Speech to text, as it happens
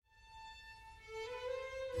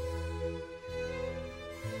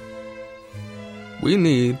We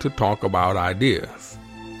need to talk about ideas,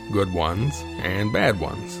 good ones and bad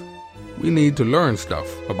ones. We need to learn stuff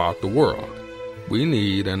about the world. We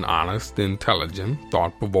need an honest, intelligent,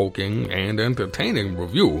 thought-provoking, and entertaining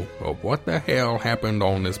review of what the hell happened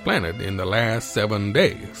on this planet in the last 7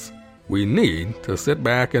 days. We need to sit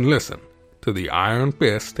back and listen to the Iron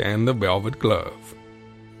Fist and the Velvet Glove.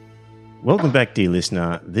 Welcome back, dear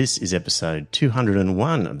listener. This is episode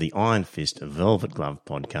 201 of the Iron Fist Velvet Glove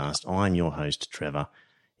podcast. I'm your host, Trevor.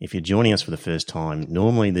 If you're joining us for the first time,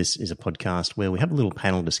 normally this is a podcast where we have a little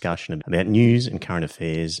panel discussion about news and current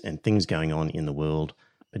affairs and things going on in the world,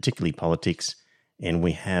 particularly politics. And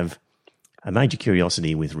we have a major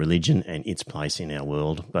curiosity with religion and its place in our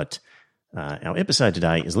world. But our episode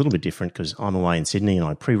today is a little bit different because I'm away in Sydney and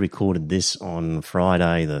I pre-recorded this on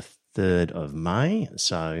Friday, the 3rd of May.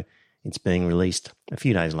 So it's being released a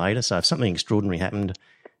few days later. So if something extraordinary happened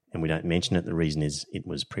and we don't mention it, the reason is it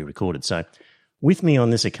was pre-recorded. So with me on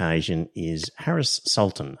this occasion is Harris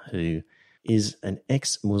Sultan, who is an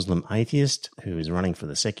ex-Muslim atheist who is running for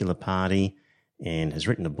the Secular Party and has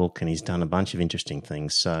written a book, and he's done a bunch of interesting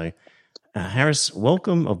things. So Harris,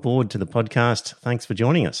 welcome aboard to the podcast. Thanks for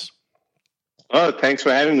joining us. Oh, thanks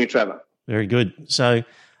for having me, Trevor. Very good. So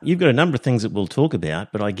you've got a number of things that we'll talk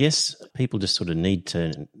about, but I guess people just sort of need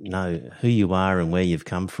to know who you are and where you've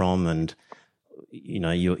come from. And, you know,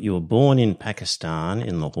 you were born in Pakistan,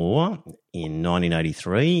 in Lahore, in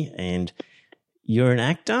 1983, and you're an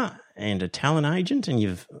actor and a talent agent, and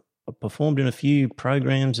you've performed in a few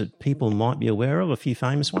programs that people might be aware of, a few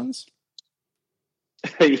famous ones.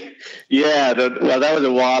 Yeah, well, that was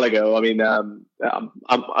a while ago. I mean,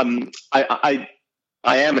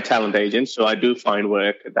 I am a talent agent, so I do find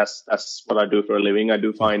work. That's what I do for a living. I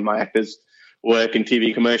do find my actors work in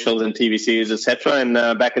TV commercials and TV series, etc. And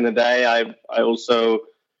back in the day, I also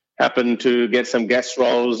happened to get some guest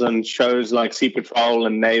roles on shows like Sea Patrol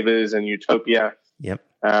and Neighbours and Utopia. Yep.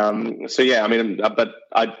 So yeah, I mean, but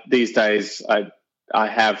these days I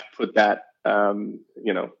have put that at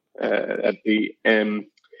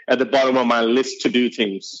the bottom of my list to do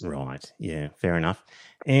things. Right. Yeah. Fair enough.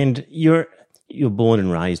 And you're born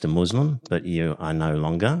and raised a Muslim, but you are no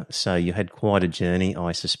longer. So you had quite a journey,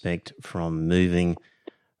 I suspect, from moving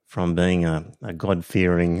from being a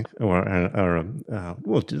God-fearing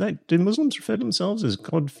well, do Muslims refer to themselves as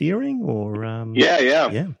God-fearing or?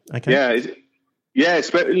 Yeah. Okay. Yeah.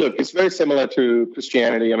 It's very similar to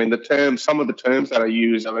Christianity. I mean, some of the terms that I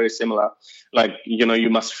use are very similar. Like, you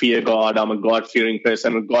must fear God. I'm a God-fearing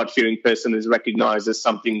person. A God-fearing person is recognized as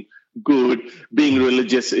something good. Being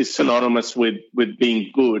religious is synonymous with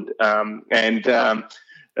being good. All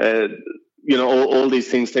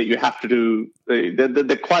these things that you have to do,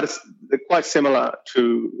 they're quite similar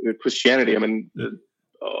to Christianity. I mean,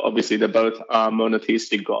 obviously they're both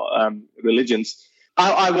monotheistic religions.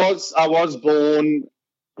 I was born.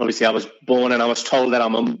 Obviously, I was born and I was told that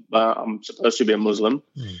I'm supposed to be a Muslim,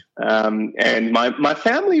 and my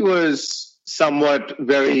family was somewhat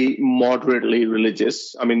very moderately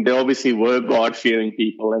religious. I mean, they obviously were God-fearing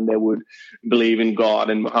people, and they would believe in God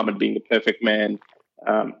and Muhammad being the perfect man,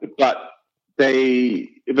 but they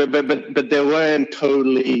weren't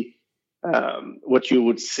totally what you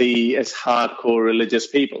would see as hardcore religious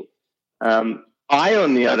people. I,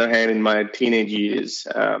 on the other hand, in my teenage years,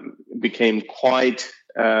 became quite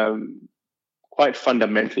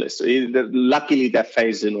fundamentalist. Luckily, that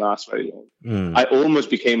phase didn't last very long. I almost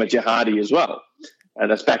became a jihadi as well.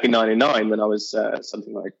 That's back in 1999 when I was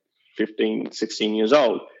something like 15, 16 years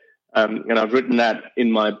old. And I've written that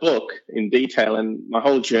in my book in detail. And my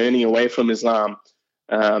whole journey away from Islam,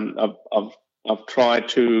 I've tried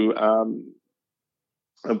to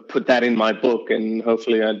put that in my book, and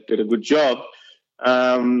hopefully I did a good job.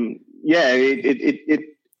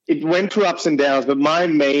 It went through ups and downs, but my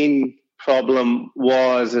main problem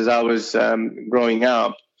was, as I was growing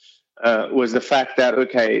up, was the fact that,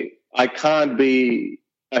 okay, I can't be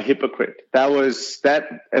a hypocrite.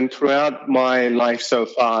 And throughout my life so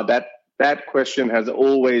far, that question has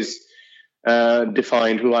always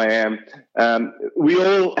defined who I am. We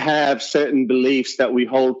all have certain beliefs that we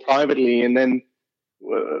hold privately, and then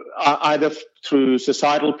either through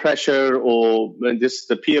societal pressure or just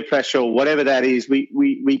the peer pressure or whatever that is,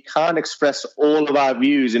 we can't express all of our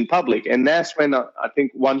views in public. And that's when I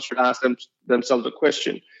think one should ask themselves a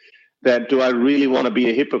question, that do I really want to be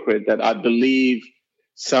a hypocrite, that I believe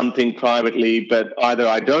something privately, but either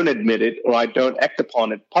I don't admit it or I don't act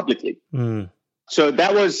upon it publicly. So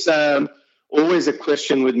that was always a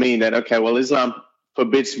question with me, that, okay, well, Islam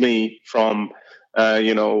forbids me from,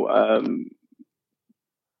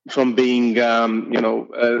 being,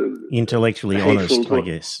 intellectually hateful honest, I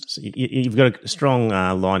guess. So you've got a strong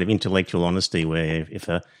line of intellectual honesty where if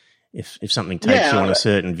something takes you on a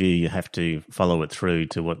certain view, you have to follow it through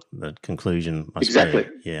to what the conclusion must exactly. be.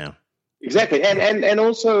 Yeah. Exactly, and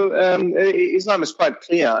also Islam is quite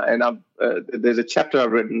clear, and there's a chapter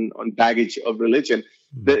I've written on baggage of religion.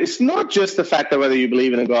 That it's not just the fact that whether you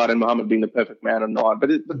believe in a God and Muhammad being the perfect man or not,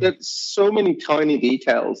 but there's so many tiny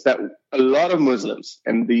details that a lot of Muslims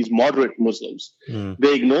and these moderate Muslims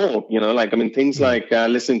they ignore. Things like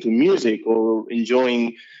listening to music or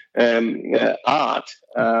enjoying art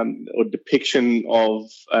or depiction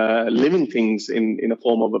of living things in a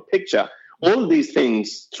form of a picture. All of these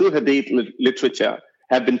things through Hadith literature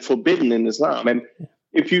have been forbidden in Islam. And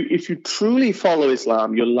if you truly follow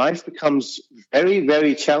Islam, your life becomes very,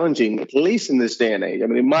 very challenging, at least in this day and age.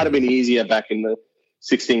 It might have been easier back in the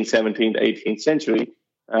 16th, 17th, 18th century.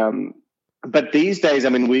 But these days,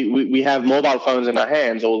 we have mobile phones in our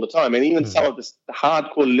hands all the time. And even some of the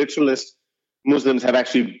hardcore literalist Muslims have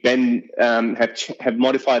actually been have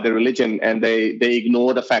modified their religion, and they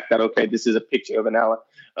ignore the fact that, okay, this is a picture of an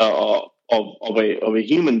of a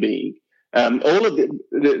human being. All of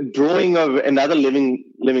the drawing of another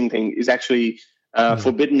living thing is actually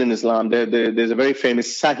forbidden in Islam. There's a very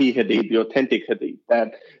famous Sahih Hadith, the authentic Hadith,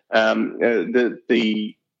 that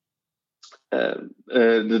the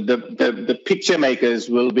picture makers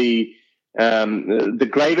will be the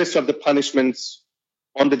gravest of the punishments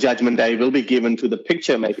on the judgment day will be given to the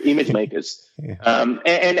image makers.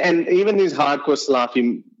 And even these hardcore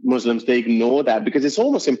Salafi Muslims, they ignore that because it's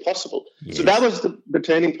almost impossible. Yes. So that was the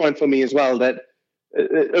turning point for me as well, that,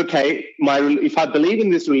 okay, if I believe in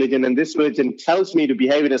this religion and this religion tells me to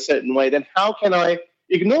behave in a certain way, then how can I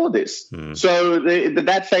ignore this? So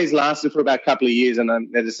that phase lasted for about a couple of years. And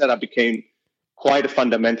as I said, I became quite a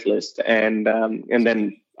fundamentalist. And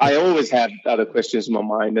then I always had other questions in my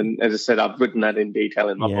mind, and as I said, I've written that in detail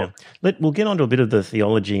in my book. We'll get on to a bit of the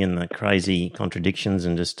theology and the crazy contradictions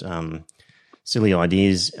and just silly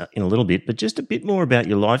ideas in a little bit, but just a bit more about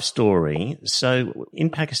your life story. So in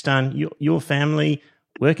Pakistan, your family,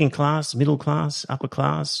 working class, middle class, upper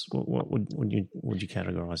class, what would you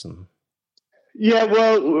categorise them? Yeah,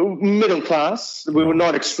 well, middle class. We were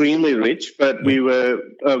not extremely rich, but we were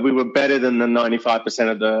better than the 95%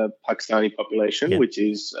 of the Pakistani population, which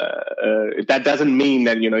is that doesn't mean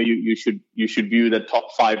that you should view the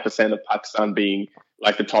top 5% of Pakistan being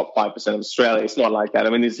like the top 5% of Australia. It's not like that.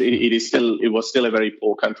 It was still a very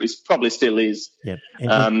poor country. It probably still is. Yeah.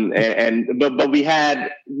 But we had,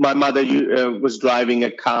 my mother was driving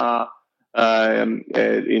a car in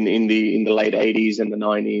the late 80s and the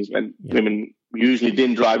 90s when women usually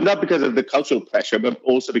didn't drive, not because of the cultural pressure, but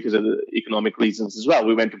also because of the economic reasons as well.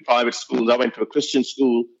 We went to private schools. I went to a Christian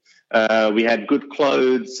school. We had good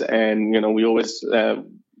clothes, and we always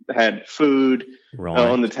had food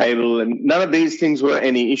on the table, and none of these things were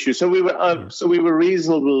any issue. So we were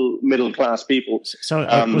reasonable middle class people. So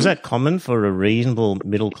was that common for a reasonable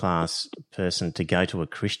middle class person to go to a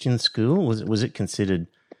Christian school? Was it considered?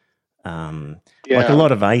 Like a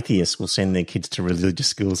lot of atheists will send their kids to religious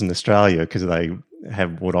schools in Australia because they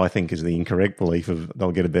have what I think is the incorrect belief of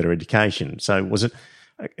they'll get a better education. So was it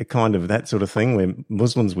a kind of that sort of thing where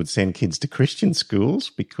Muslims would send kids to Christian schools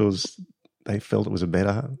because they felt it was a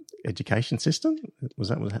better education system? Was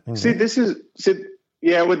that what's happening? This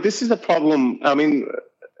is a problem.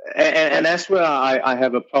 And that's where I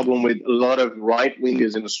have a problem with a lot of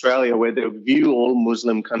right-wingers in Australia, where they view all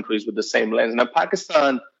Muslim countries with the same lens. Now,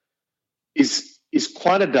 Pakistan is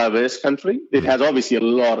quite a diverse country. It has obviously a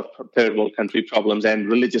lot of third world country problems and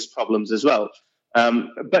religious problems as well.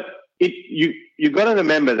 But you got to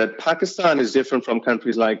remember that Pakistan is different from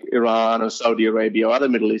countries like Iran or Saudi Arabia or other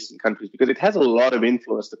Middle Eastern countries because it has a lot of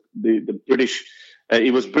influence. The British,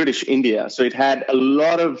 it was British India, so it had a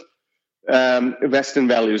lot of Western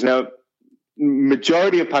values. Now,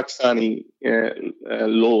 majority of Pakistani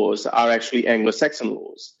laws are actually Anglo-Saxon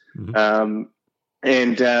laws. Mm-hmm.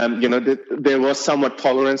 There was somewhat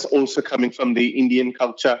tolerance also coming from the Indian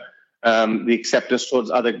culture, the acceptance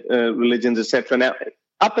towards other religions, etc. Now,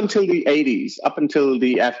 up until the 80s, up until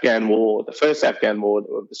the Afghan war, the first Afghan war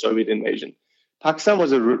of the Soviet invasion, Pakistan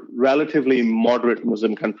was a relatively moderate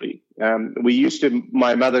Muslim country.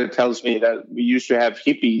 My mother tells me that we used to have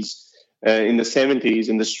hippies in the 70s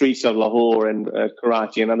in the streets of Lahore and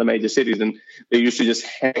Karachi and other major cities, and they used to just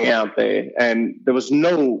hang out there, and there was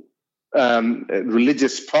no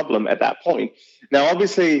religious problem at that point. Now,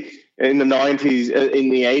 obviously, in the 90s, in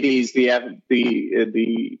the 80s,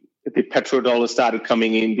 the petrodollar started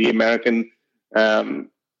coming in. The American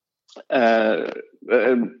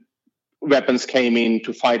weapons came in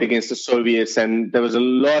to fight against the Soviets, and there was a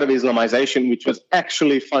lot of Islamization, which was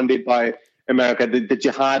actually funded by America. The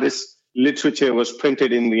jihadist literature was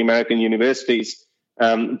printed in the American universities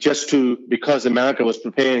because America was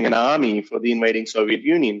preparing an army for the invading Soviet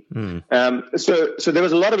Union. So there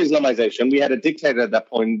was a lot of Islamization. We had a dictator at that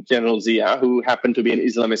point, General Zia, who happened to be an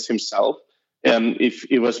Islamist himself. If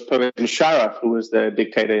it was Pervez Musharraf, who was the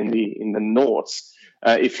dictator in the North,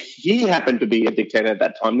 if he happened to be a dictator at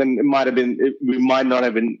that time, then we might not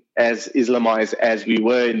have been as Islamized as we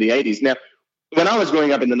were in the 80s. Now, when I was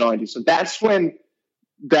growing up in the 90s, so that's when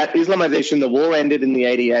that Islamization, the war ended in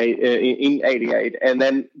 88, and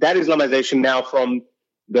then that Islamization now from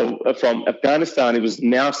Afghanistan, it was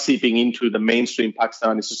now seeping into the mainstream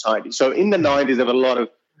Pakistani society. So in the 90s, there were a lot of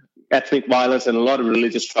ethnic violence and a lot of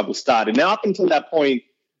religious trouble started. Now, up until that point,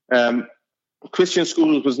 Christian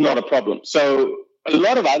schools was not a problem. So a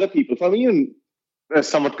lot of other people from even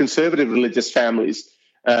somewhat conservative religious families,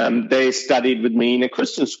 they studied with me in a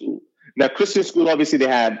Christian school. Now, Christian school, obviously, they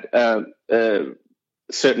had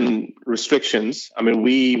certain restrictions. I mean,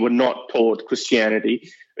 we were not taught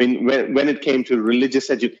Christianity. I mean, when it came to religious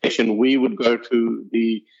education, we would go to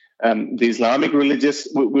the Islamic religious.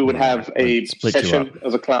 We would have a session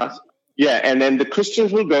of a class. Yeah, and then the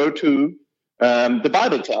Christians will go to the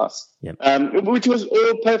Bible class, which was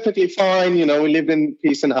all perfectly fine. You know, we lived in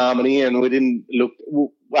peace and harmony, and we didn't look.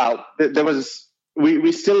 Well,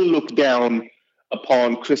 we still looked down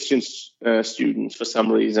upon Christian students for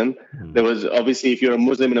some reason. There was obviously, if you're a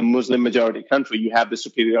Muslim in a Muslim majority country, you have the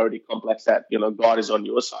superiority complex that, you know, God is on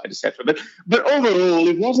your side, etc. But overall,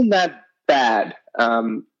 it wasn't that bad.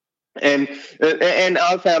 And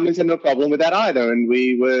our families had no problem with that either. And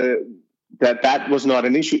that was not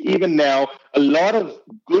an issue. Even now, a lot of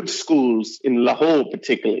good schools in Lahore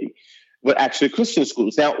particularly were actually Christian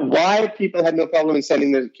schools. Now, why people had no problem in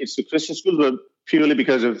sending their kids to Christian schools were purely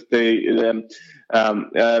because of the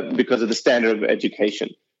standard of education.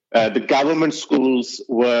 The government schools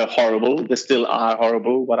were horrible. They still are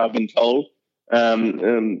horrible, what I've been told.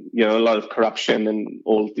 You know, a lot of corruption and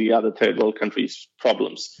all the other third world countries'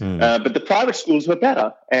 problems. But the private schools were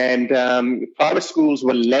better, and private schools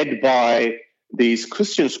were led by these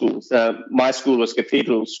Christian schools. My school was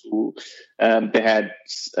Cathedral School. They had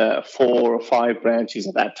 4 or 5 branches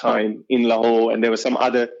at that time in Lahore, and there were some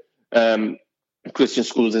other Christian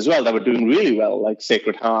schools as well that were doing really well, like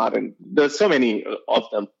Sacred Heart, and there's so many of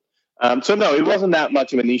them. So no, it wasn't that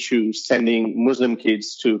much of an issue sending Muslim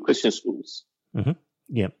kids to Christian schools. Mm-hmm.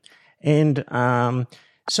 Yeah, and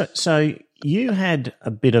so you had a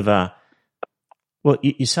bit of a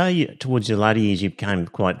you say towards your later years you became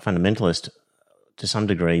quite fundamentalist to some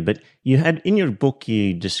degree, but you had in your book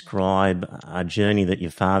you describe a journey that your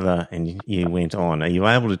father and you went on. Are you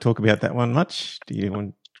able to talk about that one much? Do you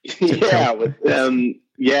want? That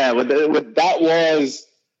was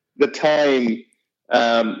the time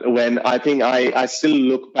when I think I still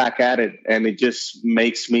look back at it, and it just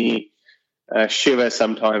makes me shiver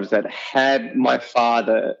sometimes that had my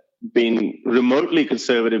father been remotely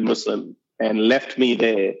conservative Muslim and left me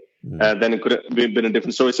there, then it could have been a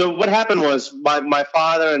different story. So what happened was my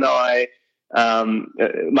father and I,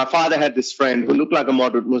 my father had this friend who looked like a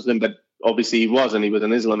moderate Muslim, but obviously he wasn't. He was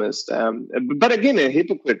an Islamist, but again, a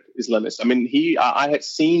hypocrite Islamist. I mean, I had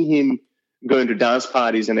seen him going to dance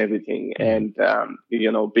parties and everything, and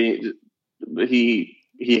you know, he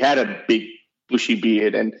had a big bushy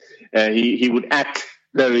beard, and he would act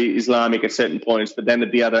very Islamic at certain points, but then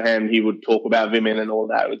at the other hand, he would talk about women and all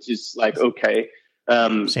that, which is like, okay.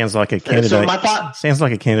 Sounds like a candidate. Sounds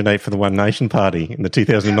like a candidate for the One Nation Party in the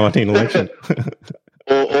 2019 election.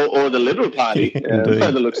 Or the Liberal Party,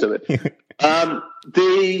 by the looks of it.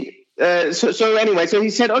 So anyway, so he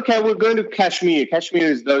said, okay, we're going to Kashmir.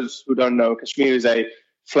 Kashmir is, those who don't know, Kashmir is a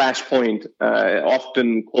flashpoint,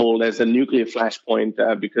 often called as a nuclear flashpoint,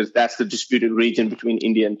 because that's the disputed region between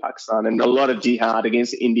India and Pakistan. And a lot of jihad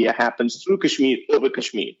against India happens through Kashmir, over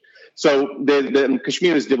Kashmir. So the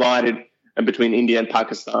Kashmir is divided between India and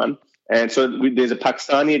Pakistan. And so there's a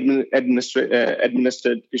Pakistani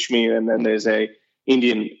administered Kashmir, and then there's a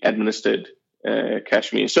Indian administered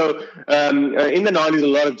Kashmir. So in the 90s, a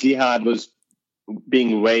lot of jihad was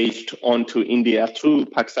being waged onto India through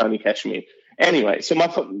Pakistani Kashmir. Anyway, so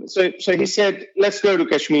he said, let's go to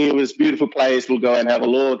Kashmir. It was a beautiful place. We'll go and have a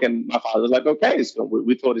look. And my father was like, okay,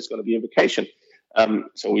 we thought it's going to be a vacation.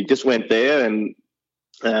 So we just went there. And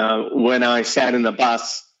when I sat in the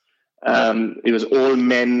bus, it was all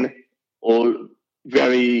men, all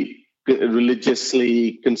very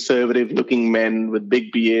religiously conservative-looking men with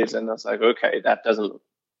big beards. And I was like, okay, that doesn't look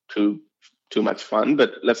too much fun,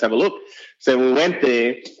 but let's have a look. So we went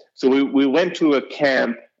there. So we went to a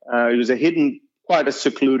camp. It was a hidden, quite a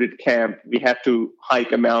secluded camp. We had to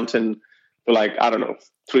hike a mountain for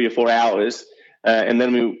 3 or 4 hours. And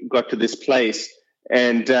then we got to this place,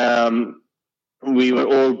 and we were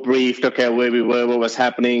all briefed, okay, where we were, what was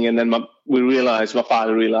happening. And then my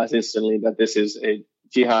father realized instantly that this is a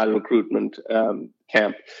jihad recruitment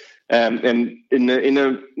camp. And in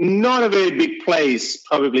a not a very big place,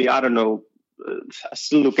 probably, I don't know, I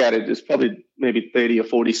still look at it, it's probably maybe 30 or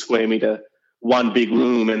 40 square meter, one big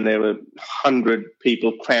room, and there were 100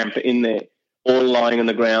 people cramped in there, all lying on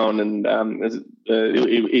the ground, and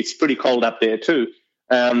it's pretty cold up there too.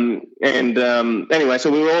 Anyway,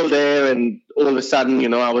 so we were all there, and all of a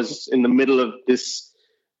sudden, I was in the middle of this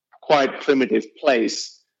quite primitive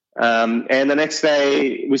place. And the next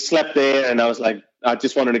day we slept there, and I was like, I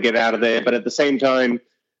just wanted to get out of there. But at the same time,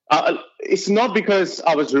 it's not because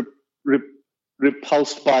I was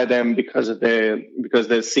repulsed by them because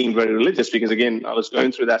they seemed very religious. Because again, I was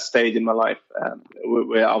going through that stage in my life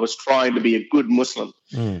where I was trying to be a good Muslim,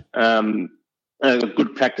 a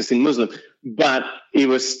good practicing Muslim, but it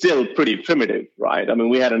was still pretty primitive, right? I mean,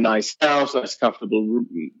 we had a nice house, nice comfortable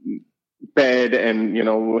bed, and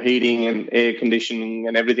heating and air conditioning,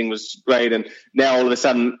 and everything was great. And now all of a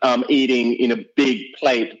sudden, I'm eating in a big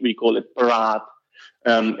plate. We call it parat.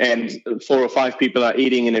 And 4 or 5 people are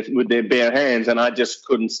eating in it with their bare hands, and I just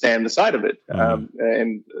couldn't stand the sight of it.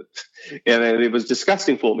 And it was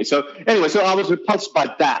disgusting for me. So anyway, so I was repulsed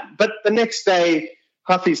by that. But the next day,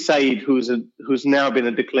 Hafiz Saeed, who's now been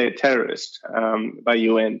a declared terrorist by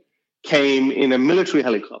UN, came in a military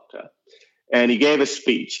helicopter, and he gave a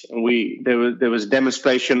speech. And there was a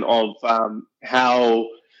demonstration of how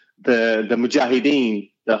the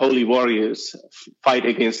Mujahideen, the holy warriors, fight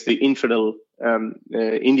against the infidel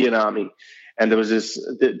Indian army, and there was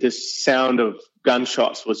this sound of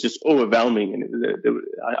gunshots was just overwhelming. And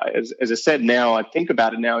as I said, now I think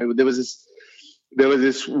about it now, there was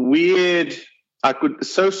this weird. I could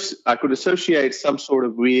associate some sort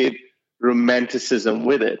of weird romanticism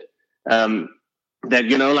with it. That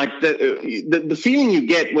like the feeling you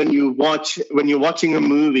get when you're watching a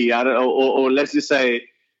movie, I don't know, or let's just say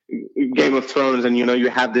Game of Thrones, and you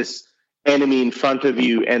have this enemy in front of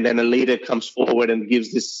you, and then a leader comes forward and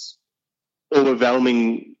gives this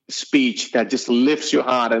overwhelming speech that just lifts your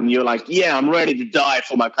heart, and you're like, yeah, I'm ready to die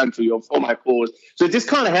for my country or for my cause. So it just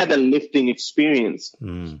kind of had a lifting experience.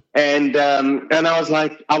 And I was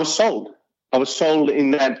like, I was sold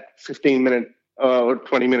in that 15-minute or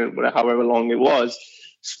 20-minute, however long it was,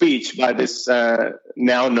 speech by this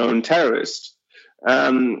now known terrorist.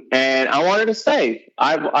 And I wanted to stay.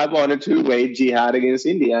 I wanted to wage jihad against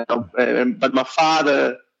India. But my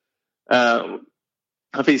father,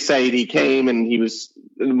 Hafiz Saeed, he came, and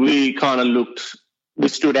we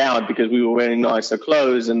stood out because we were wearing nicer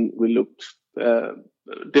clothes, and we looked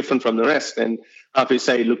different from the rest. And Hafiz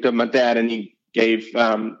Saeed looked at my dad, and he gave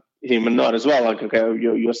him a nod as well. Like, okay,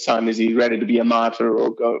 your son, is he ready to be a martyr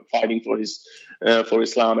or go fighting for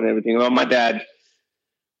Islam and everything? Well, my dad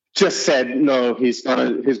just said no, he's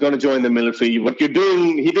gonna join the military. What you're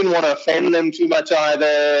doing, he didn't want to offend them too much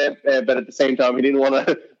either, but at the same time he didn't want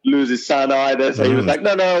to lose his son either. So he was like,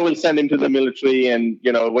 no, we'll send him to the military, and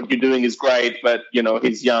what you're doing is great, but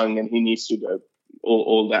he's young and he needs to go.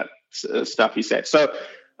 All that stuff he said. So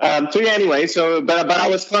anyway, but I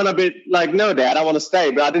was kind of a bit like, no, Dad, I want to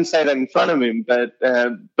stay, but I didn't say that in front of him,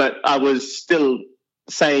 but I was still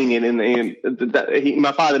saying it.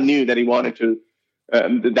 My father knew that he wanted to.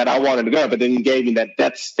 That I wanted to go, but then he gave me that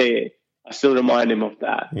death stare. I still remind him of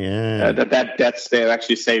that. Yeah. That death stare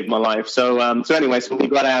actually saved my life. So anyway, so we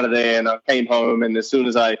got out of there, and I came home, and as soon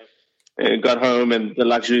as I got home, and the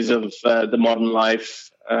luxuries of the modern life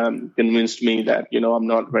convinced me that I'm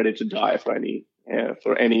not ready to die for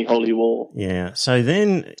any holy war. Yeah. So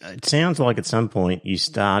then it sounds like at some point you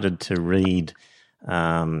started to read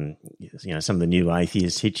some of the new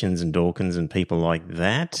atheists, Hitchens and Dawkins and people like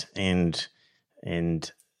that, and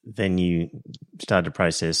then you started a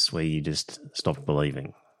process where you just stopped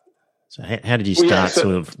believing. So how did you start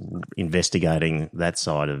sort of investigating that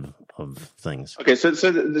side of things? Okay, so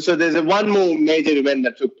there's one more major event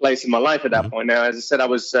that took place in my life at that point. Now, as I said, I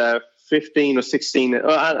was 15 or 16.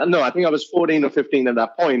 I think I was 14 or 15 at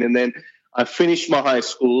that point. And then I finished my high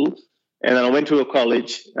school, and then I went to a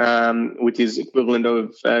college, which is equivalent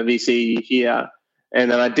of VC here. And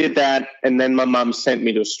then I did that, and then my mum sent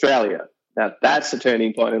me to Australia. Now, that's a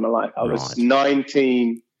turning point in my life. I was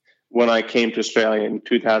 19 when I came to Australia in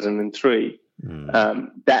 2003.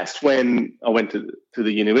 That's when I went to the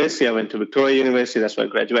university. I went to Victoria University. That's where I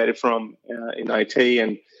graduated from in IT.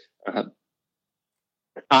 And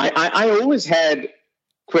I always had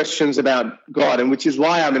questions about God, and which is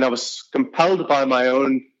why, I was compelled by my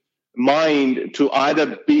own mind to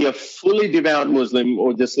either be a fully devout Muslim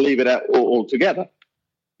or just leave it out altogether.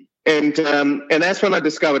 And that's when I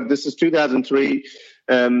discovered, this is 2003.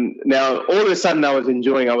 Now, all of a sudden I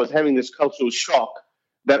was having this cultural shock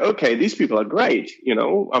that, okay, these people are great.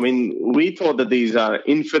 We thought that these are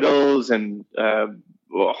infidels and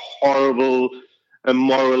horrible and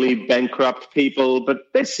morally bankrupt people,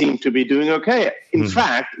 but they seem to be doing okay. In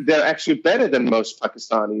fact, they're actually better than most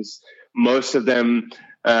Pakistanis. Most of them,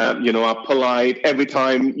 are polite. Every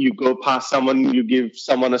time you go past someone, you give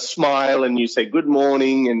someone a smile and you say good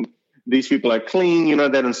morning. And these people are clean.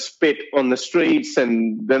 They don't spit on the streets,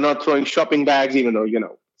 and they're not throwing shopping bags, even though,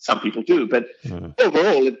 some people do. But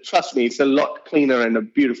overall, trust me, it's a lot cleaner and a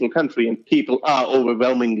beautiful country, and people are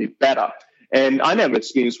overwhelmingly better. And I never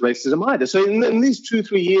experienced racism either. So in these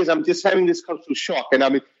 2-3 years, I'm just having this cultural shock.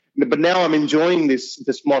 But now I'm enjoying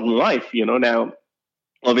this modern life, now.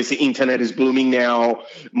 Obviously, internet is booming now.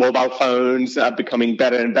 Mobile phones are becoming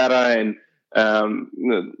better and better. And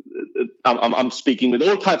I'm speaking with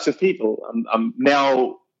all types of people. I'm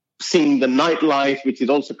now seeing the nightlife, which is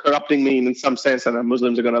also corrupting me in some sense. And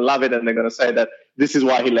Muslims are going to love it. And they're going to say that this is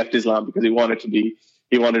why he left Islam, because he wanted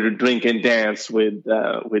to drink and dance with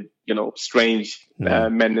strange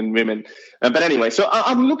men and women. But anyway, so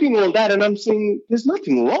I'm looking at all that and I'm saying there's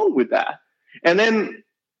nothing wrong with that. And then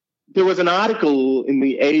there was an article in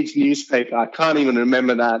the Age newspaper. I can't even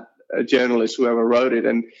remember that journalist, whoever wrote it,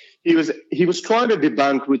 and he was trying to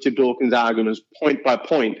debunk Richard Dawkins' arguments point by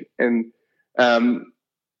point. And I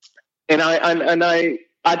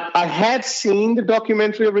had seen the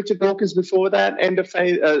documentary of Richard Dawkins before that, End of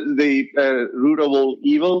Faith, the Root of All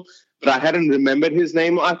Evil, but I hadn't remembered his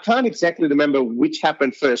name. I can't exactly remember which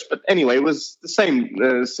happened first, but anyway, it was the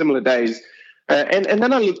same, similar days. And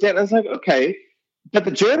then I looked at it and I was like, okay. But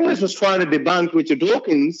the journalist was trying to debunk Richard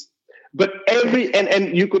Dawkins, but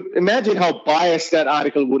and you could imagine how biased that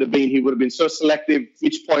article would have been. He would have been so selective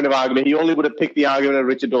which point of argument. He only would have picked the argument of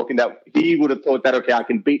Richard Dawkins that he would have thought that, okay, I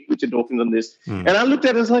can beat Richard Dawkins on this. And I looked at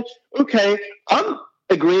it and was like, okay, I'm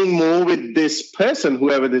agreeing more with this person,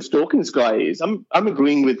 whoever this Dawkins guy is. I'm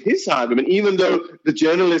agreeing with his argument, even though the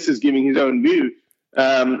journalist is giving his own view.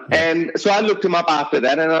 And so I looked him up after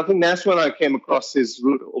that, and I think that's when I came across his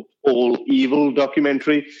Root of All Evil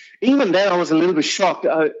documentary. Even then, I was a little bit shocked.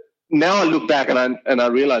 Now I look back and I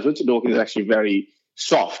realize Richard Dawkins is actually very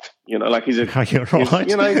soft. Like he's a, you're right.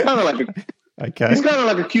 he's kind of like he's kind of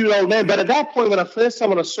like a cute old man. But at that point, when I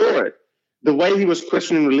saw it, the way he was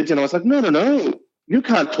questioning religion, I was like, no, you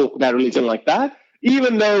can't talk about religion like that.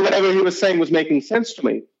 Even though whatever he was saying was making sense to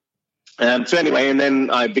me. So anyway, and then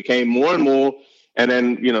I became more and more. And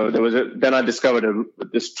then, then I discovered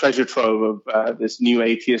this treasure trove of this new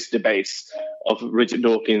atheist debates of Richard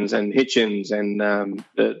Dawkins and Hitchens. And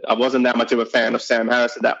I wasn't that much of a fan of Sam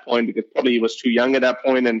Harris at that point, because probably he was too young at that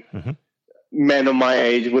point, and men of my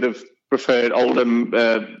age would have preferred older.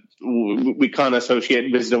 We can't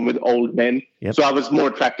associate wisdom with old men. Yep. So I was more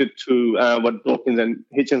attracted to what Dawkins and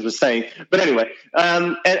Hitchens were saying. But anyway,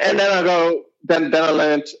 and then then I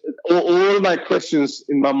learned all my questions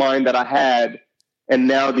in my mind that I had. And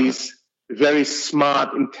now these very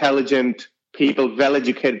smart, intelligent people,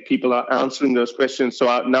 well-educated people are answering those questions. So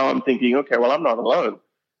now I'm thinking, okay, well, I'm not alone.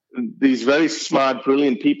 These very smart,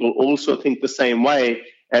 brilliant people also think the same way.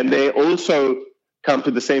 And they also come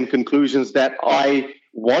to the same conclusions that I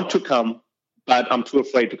want to come, but I'm too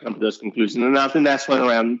afraid to come to those conclusions. And I think that's when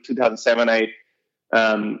around 2007,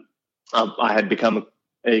 2008, I had become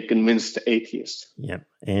a convinced atheist. Yeah.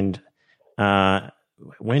 And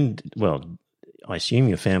I assume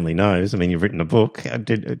your family knows. I mean, you've written a book.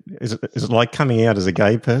 Is it like coming out as a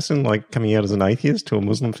gay person, like coming out as an atheist to a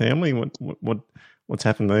Muslim family? What's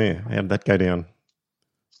happened there? How did that go down?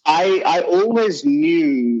 I always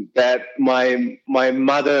knew that my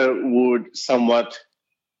mother would somewhat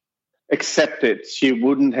accept it. She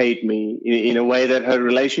wouldn't hate me in a way that her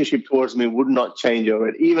relationship towards me would not change over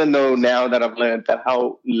it, even though now that I've learned that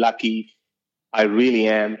how lucky I really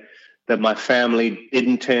am that my family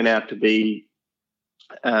didn't turn out to be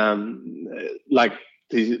like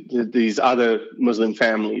these other Muslim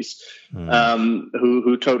families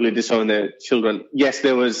who totally disown their children. Yes,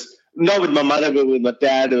 there was, not with my mother, but with my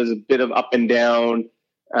dad, there was a bit of up and down.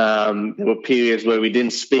 There were periods where we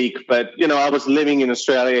didn't speak, but, I was living in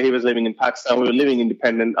Australia, he was living in Pakistan, we were living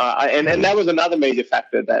independent. And that was another major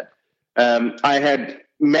factor, that I had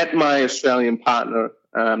met my Australian partner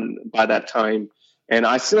by that time. And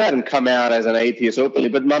I still hadn't come out as an atheist openly,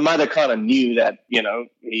 but my mother kind of knew that,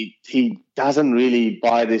 he doesn't really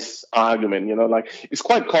buy this argument, like it's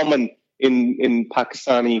quite common in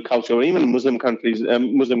Pakistani culture or even Muslim countries,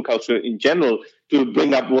 Muslim culture in general, to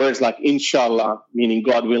bring up words like inshallah, meaning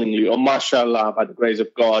God willingly, or mashallah, by the grace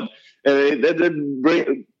of God.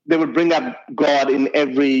 They would bring up God in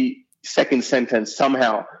every second sentence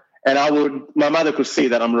somehow. And my mother could see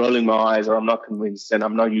that I'm rolling my eyes or I'm not convinced and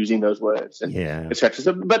I'm not using those words, and etc.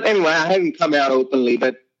 So, but anyway, I hadn't come out openly,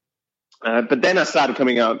 but then I started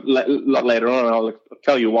coming out a lot later on, and I'll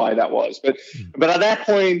tell you why that was. But at that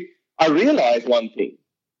point, I realized one thing,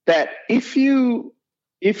 that if you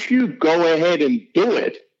go ahead and do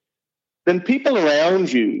it, then people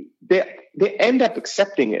around you, they end up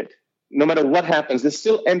accepting it. No matter what happens, they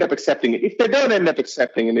still end up accepting it. If they don't end up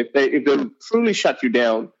accepting it, if they truly shut you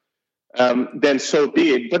down, then so be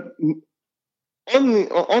it. But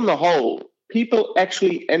on the whole, people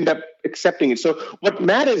actually end up accepting it. So what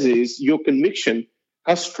matters is your conviction,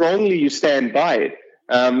 how strongly you stand by it.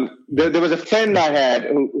 There was a friend I had,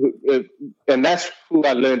 and that's who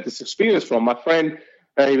I learned this experience from. My friend,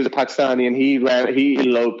 he was a Pakistani, and he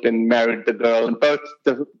eloped and married the girl, and both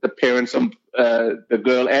the parents of the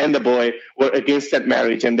girl and the boy were against that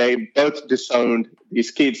marriage, and they both disowned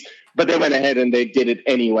these kids, but they went ahead and they did it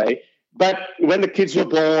anyway. But when the kids were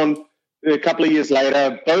born, a couple of years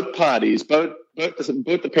later, both parties, both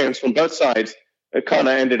the parents from both sides, kind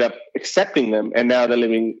of ended up accepting them, and now they're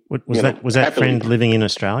living. Was that friend living in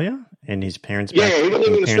Australia, and his parents? Yeah, he was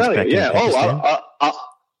living in Australia. Yeah.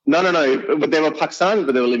 No. But they were Pakistani,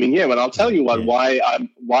 but they were living here. But I'll tell you why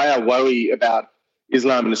I worry about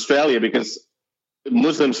Islam in Australia, because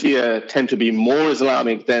Muslims here tend to be more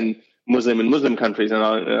Islamic than Muslim in Muslim countries, and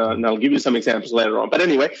I'll give you some examples later on. But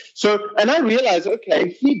anyway, and I realized, okay,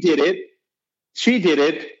 he did it, she did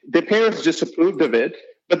it, their parents disapproved of it,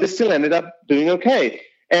 but they still ended up doing okay.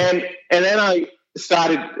 And then I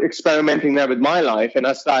started experimenting that with my life, and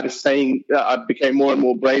I started saying, I became more and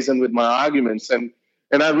more brazen with my arguments, and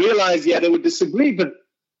I realized, they would disagree,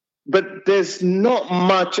 but there's not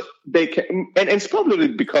much they can, and it's probably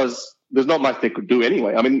because there's not much they could do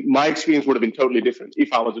anyway. I mean, my experience would have been totally different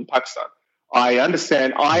if I was in Pakistan. I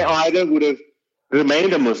understand. I either would have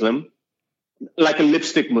remained a Muslim, like a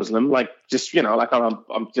lipstick Muslim, like just, like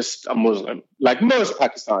I'm just a Muslim. Like most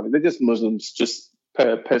Pakistanis, they're just Muslims just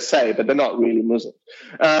per se, but they're not really Muslims.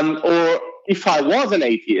 Or if I was an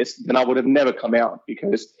atheist, then I would have never come out,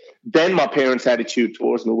 because then my parents' attitude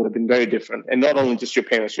towards me would have been very different. And not only just your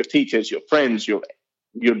parents, your teachers, your friends, your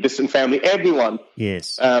distant family, everyone.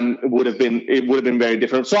 Yes. It would have been very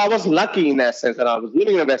different. So I was lucky in that sense that I was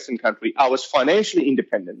living in a Western country. I was financially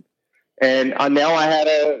independent. And now I had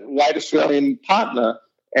a white Australian partner,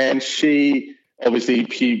 and she obviously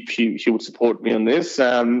she would support me on this.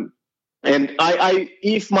 And I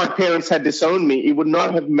if my parents had disowned me, it would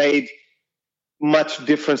not have made much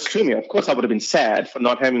difference to me. Of course, I would have been sad for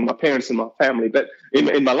not having my parents in my family, but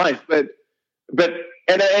in my life. But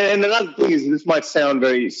another thing is, this might sound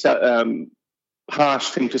very harsh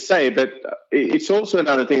thing to say, but it's also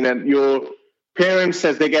another thing that your parents,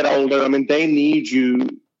 as they get older, I mean, they need you.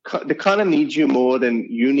 They kind of need you more than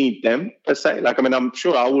you need them, per se. Like, I mean, I'm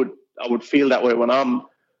sure I would feel that way when I'm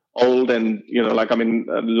old and,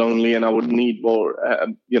 lonely, and I would need more, I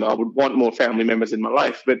would want more family members in my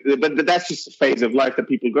life. But that's just a phase of life that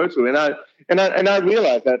people go through. And I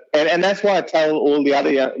realize that. And that's why I tell all the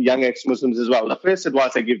other young ex-Muslims as well. The first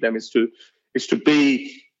advice I give them is to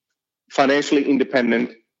be financially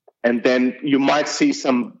independent, and then you might see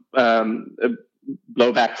some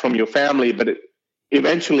blowback from your family, but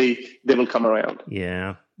eventually they will come around.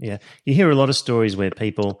 Yeah. You hear a lot of stories where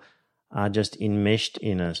people are just enmeshed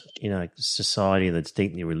in a society that's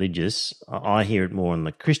deeply religious. I hear it more on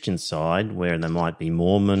the Christian side, where they might be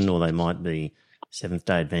Mormon or they might be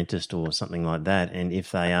Seventh-day Adventist or something like that. And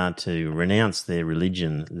if they are to renounce their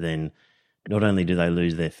religion, then not only do they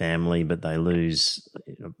lose their family, but they lose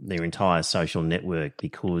their entire social network,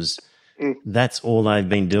 because that's all they've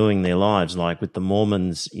been doing their lives. Like with the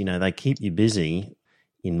Mormons, they keep you busy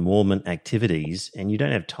in Mormon activities, and you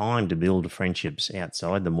don't have time to build friendships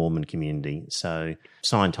outside the Mormon community. So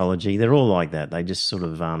Scientology, they're all like that. They just sort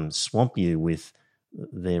of swamp you with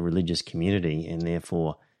their religious community, and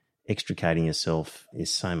therefore extricating yourself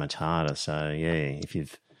is so much harder. So if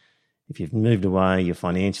you've moved away, you're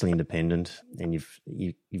financially independent, and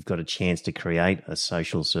you've got a chance to create a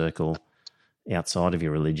social circle outside of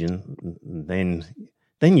your religion, then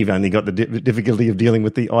you've only got the difficulty of dealing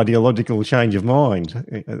with the ideological change of mind,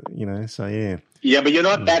 so yeah. Yeah, but you're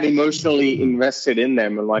not that emotionally invested in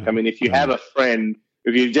them. And like, I mean, if you have a friend,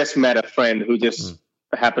 if you just met a friend who just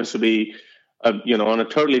happens to be, on a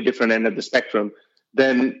totally different end of the spectrum,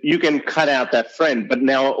 then you can cut out that friend. But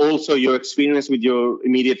now also your experience with your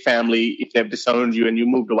immediate family, if they've disowned you and you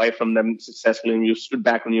moved away from them successfully and you stood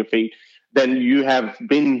back on your feet, then you have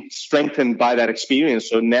been strengthened by that experience.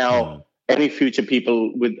 So now any future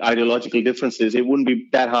people with ideological differences, it wouldn't be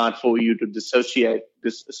that hard for you to disassociate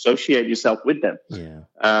yourself with them. Yeah.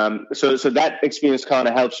 So that experience kind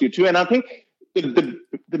of helps you too. And I think the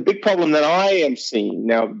big problem that I am seeing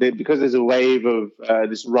now, because there's a wave of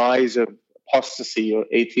this rise of apostasy or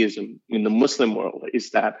atheism in the Muslim world,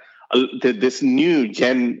 is that this new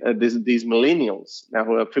gen, these millennials now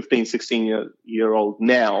who are 15, 16 year old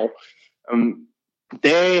now,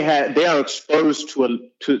 they are exposed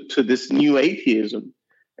to this new atheism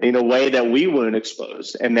in a way that we weren't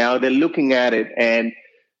exposed, and now they're looking at it, and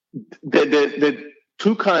the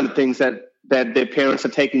two kind of things that their parents are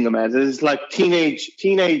taking them as. It's like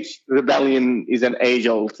teenage rebellion is an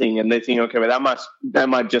age-old thing, and they think, okay, well, that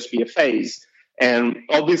might just be a phase. And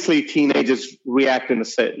obviously, teenagers react in a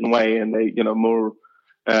certain way, and they, more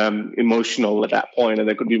emotional at that point, and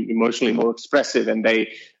they could be emotionally more expressive, and they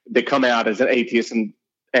come out as an atheist, and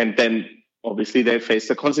then obviously they face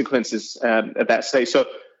the consequences at that stage. So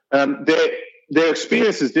their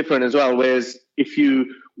experience is different as well. Whereas if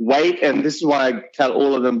you wait, and this is why I tell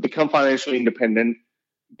all of them, become financially independent,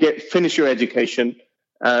 finish your education,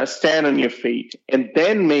 stand on your feet, and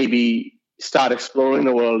then maybe start exploring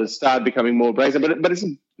the world and start becoming more brazen. But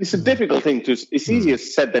it's a difficult thing it's easier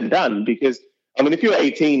said than done, because if you're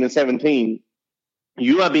 18 and 17,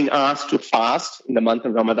 you are being asked to fast in the month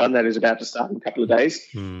of Ramadan that is about to start in a couple of days,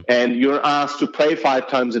 and you're asked to pray 5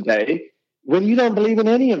 times a day when you don't believe in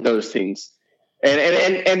any of those things.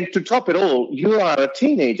 And to top it all, you are a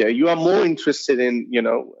teenager. You are more interested in,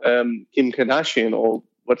 Kim Kardashian or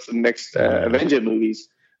what's the next Avenger movies.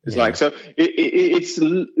 It's like, so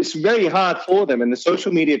it's very hard for them, and the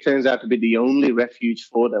social media turns out to be the only refuge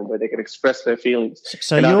for them where they can express their feelings.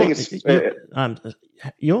 So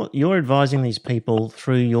you're advising these people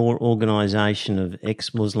through your organisation of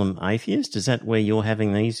ex-Muslim atheists. Is that where you're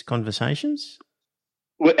having these conversations?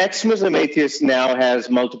 Well, ex-Muslim Atheist now has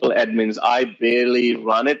multiple admins. I barely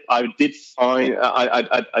run it. I did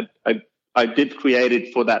create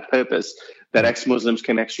it for that purpose, that ex-Muslims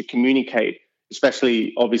can actually communicate,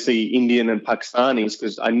 especially obviously Indian and Pakistanis,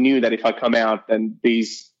 because I knew that if I come out, then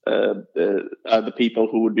these are the people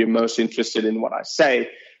who would be most interested in what I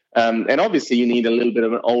say. And obviously you need a little bit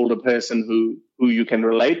of an older person who you can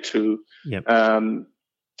relate to. Yep.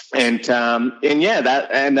 And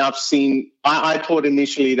I've seen, I thought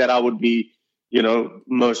initially that I would be,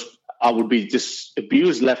 I would be just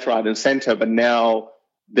abused left, right, and center. But now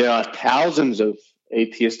there are thousands of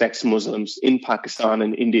atheist ex-Muslims in Pakistan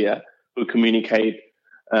and India who communicate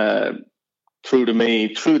through to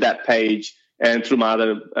me, through that page, and through my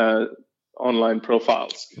other online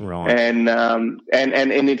profiles. Right. And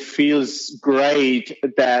it feels great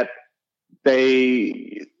that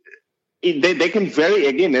they can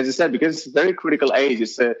again, as I said, because it's a very critical age.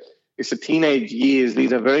 It's a teenage years.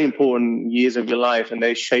 These are very important years of your life, and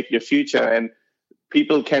they shape your future. And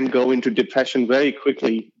people can go into depression very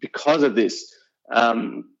quickly because of this.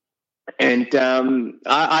 I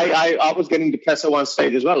was getting depressed at one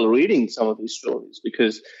stage as well, reading some of these stories,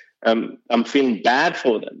 because I'm feeling bad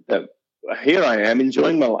for them. That here I am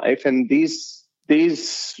enjoying my life, and these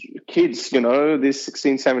kids, these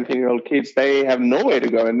 16, 17-year-old kids, they have nowhere to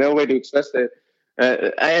go and nowhere to express their.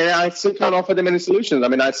 And I still can't offer them any solutions.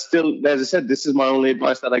 I still, as I said, this is my only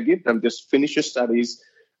advice that I give them: just finish your studies,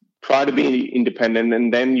 try to be independent,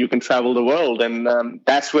 and then you can travel the world. And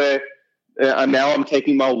that's where. Now I'm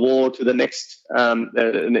taking my war to the next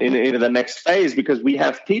into the next phase, because we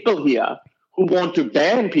have people here who want to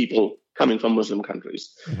ban people coming from Muslim countries,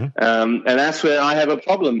 and that's where I have a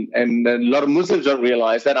problem. And a lot of Muslims don't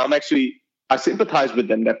realize that I sympathize with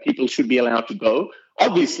them, that people should be allowed to go.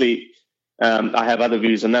 Obviously, I have other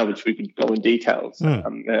views on that, which we could go in details.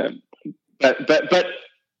 But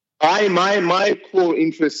my core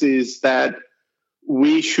interest is that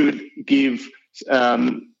we should give.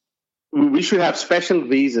 We should have special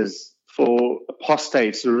visas for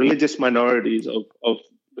apostates, religious minorities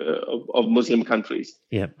of Muslim countries.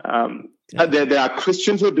 Yeah. There are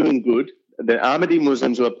Christians who are doing good. There are Ahmadi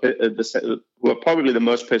Muslims who are probably the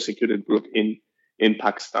most persecuted group in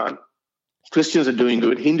Pakistan. Christians are doing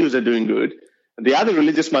good. Hindus are doing good. The other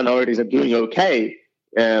religious minorities are doing okay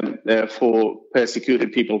for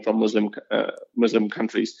persecuted people from Muslim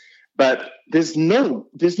countries. But there's no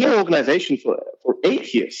organization for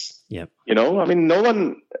atheists. Yep. No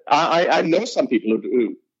one. I know some people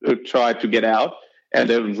who tried to get out, and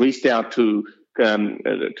they've reached out to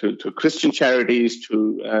Christian charities,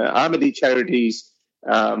 to Ahmadi charities,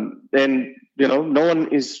 then no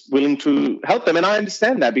one is willing to help them. And I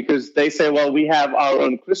understand that, because they say, well, we have our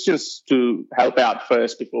own Christians to help out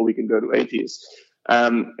first before we can go to atheists.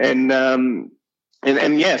 So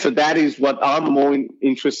that is what I'm more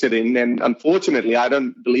interested in. And unfortunately, I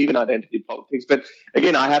don't believe in identity politics. But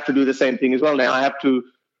again, I have to do the same thing as well. Now I have to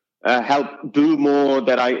help do more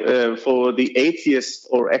that for the atheists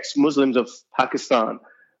or ex-Muslims of Pakistan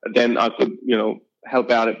than I could,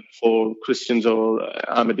 help out for Christians or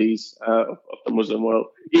Ahmadis of the Muslim world.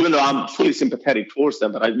 Even though I'm fully sympathetic towards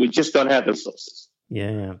them, but we just don't have the resources.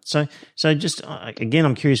 Yeah. So just again,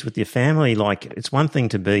 I'm curious with your family. Like, it's one thing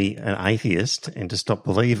to be an atheist and to stop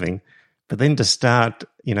believing, but then to start,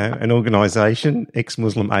 an organisation,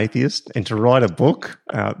 ex-Muslim atheist, and to write a book,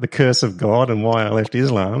 The Curse of God and Why I Left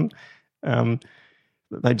Islam.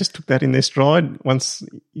 They just took that in their stride once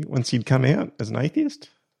you'd come out as an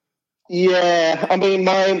atheist. Yeah, I mean,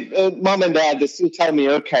 my mum and dad, they still tell me,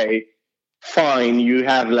 okay, fine, you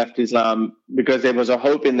have left Islam, because there was a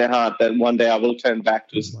hope in their heart that one day I will turn back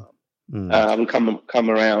to Islam. I will come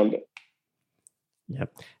around.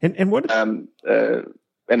 Yep. And what? An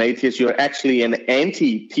atheist, you're actually an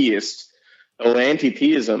anti-theist, or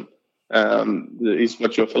anti-theism is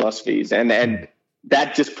what your philosophy is, and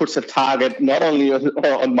that just puts a target not only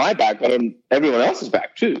on my back, but on everyone else's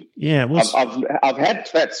back too. Yeah, well, I've had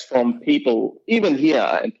threats from people, even here,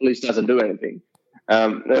 and police doesn't do anything,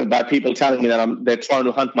 by people telling me that they're trying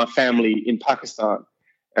to hunt my family in Pakistan,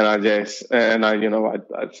 and I'd say,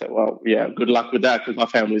 well, yeah, good luck with that, because my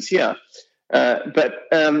family's here.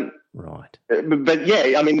 Right. But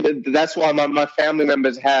yeah, I mean, that's why my family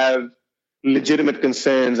members have legitimate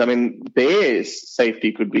concerns. I mean, their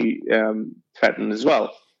safety could be threatened as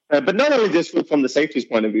well. But not only just from the safety's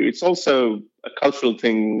point of view, it's also a cultural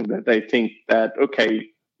thing that they think that, okay,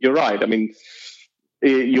 you're right. I mean,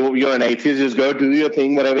 you're an atheist, just go do your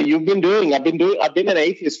thing, whatever you've been doing. I've been an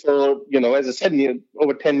atheist for, as I said,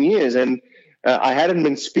 over 10 years, and I hadn't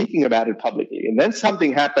been speaking about it publicly. And then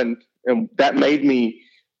something happened that made me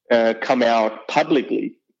come out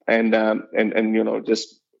publicly and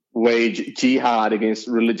just wage jihad against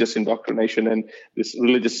religious indoctrination and this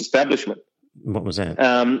religious establishment. What was that?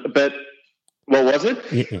 But what was it?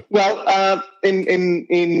 Yeah. Well,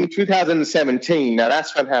 in 2017, now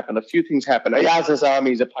that's when happened. A few things happened. Ayaz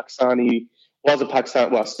Azami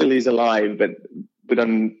still is alive, but we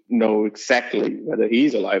don't know exactly whether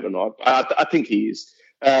he's alive or not. I think he is.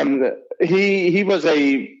 He was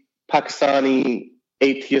a Pakistani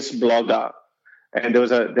atheist blogger. And there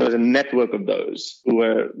was a network of those who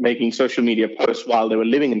were making social media posts while they were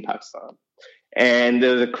living in Pakistan. And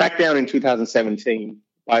there was a crackdown in 2017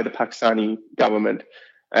 by the Pakistani government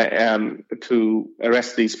to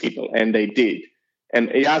arrest these people, and they did. And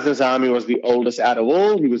Ayaz Azami was the oldest out of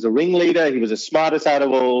all. He was the ringleader. He was the smartest out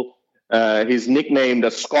of all. He's nicknamed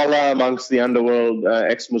a scholar amongst the underworld,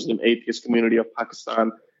 ex-Muslim atheist community of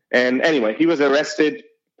Pakistan. And anyway, he was arrested,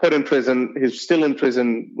 put in prison. He's still in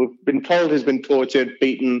prison. We've been told he's been tortured,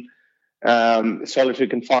 beaten, solitary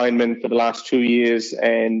confinement for the last 2 years.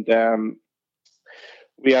 And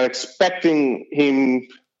we are expecting him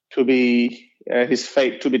to be, his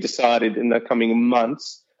fate to be decided in the coming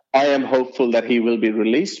months. I am hopeful that he will be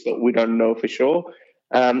released, but we don't know for sure.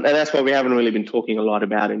 And that's why we haven't really been talking a lot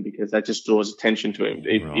about him, because that just draws attention to him.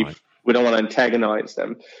 If we don't want to antagonize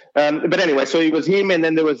them. But anyway, so it was him, and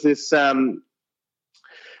then there was this... there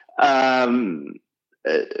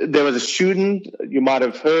was a student, you might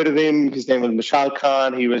have heard of him. His name was Mashal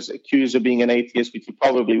Khan. He was accused of being an atheist, which he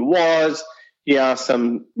probably was. He asked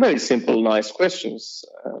some very simple, nice questions,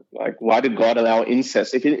 like, why did God allow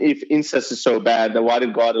incest? If incest is so bad, then why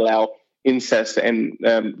did God allow incest? And,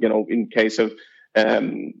 in case of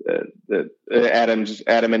Adam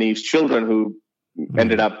and Eve's children who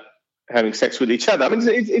ended up having sex with each other. I mean,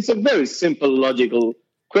 it's a very simple, logical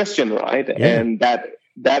question, right? Yeah. And that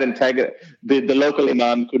the local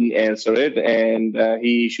imam couldn't answer it, and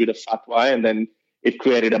he issued a fatwa, and then it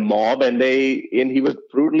created a mob, and he was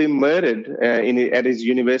brutally murdered at his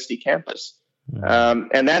university campus.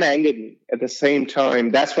 And that angered me. At the same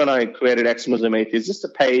time, that's when I created Ex-Muslim Atheist, just a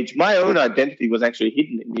page. My own identity was actually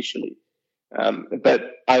hidden initially, but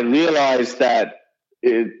I realized that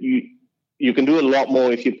you can do a lot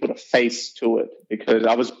more if you put a face to it, because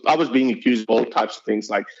I was being accused of all types of things,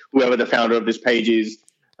 like whoever the founder of this page is,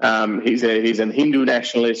 he's an Hindu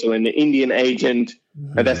nationalist or an Indian agent.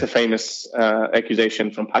 That's a famous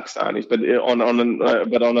accusation from Pakistanis. But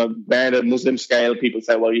on a grander Muslim scale, people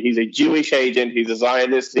say, well, he's a Jewish agent, he's a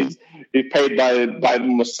Zionist, he's paid by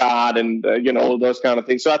Mossad, and all those kind of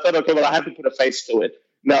things. So I thought, okay, well, I have to put a face to it.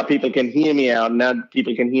 now people can hear me out. Now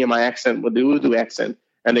people can hear my accent with the Urdu accent,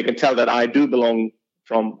 and they can tell that I do belong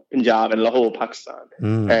from Punjab and Lahore, Pakistan.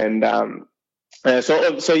 And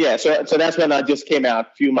so that's when I just came out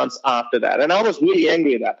a few months after that. And I was really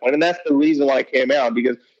angry at that point. And that's the reason why I came out,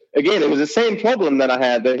 because, again, it was the same problem that I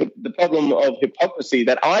had, the problem of hypocrisy,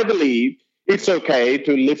 that I believe it's okay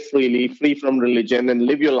to live freely, free from religion, and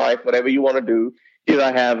live your life, whatever you want to do. Here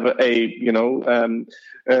I have a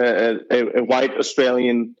white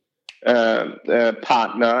Australian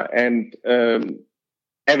partner, and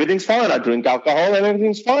everything's fine. I drink alcohol and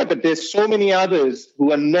everything's fine. But there's so many others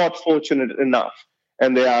who are not fortunate enough,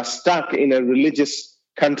 and they are stuck in a religious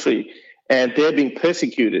country, and they're being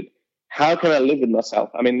persecuted. How can I live with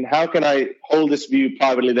myself? I mean, how can I hold this view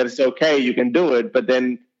privately that it's okay, you can do it, but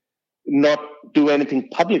then not do anything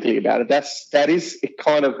publicly about it? That is a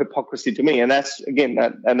kind of hypocrisy to me. And that's, again,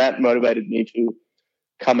 that motivated me to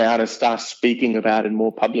come out and start speaking about it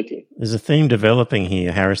more publicly. There's a theme developing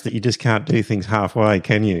here, Harris, that you just can't do things halfway,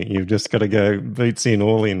 can you? You've just got to go boots in,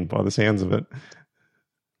 all in, by the sounds of it.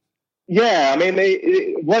 Yeah, I mean,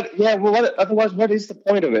 otherwise, what is the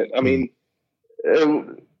point of it? I mean, I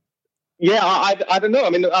don't know. I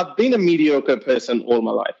mean, I've been a mediocre person all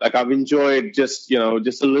my life. Like, I've enjoyed just a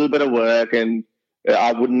little bit of work, and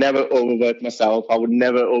I would never overwork myself. I would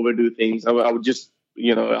never overdo things. I would just,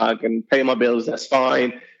 I can pay my bills. That's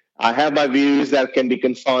fine. I have my views that can be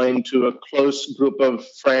confined to a close group of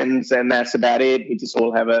friends, and that's about it. We just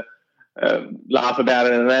all have a laugh about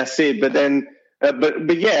it, and that's it. But then,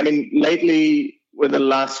 but yeah, I mean, lately, with the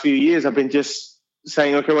last few years, I've been just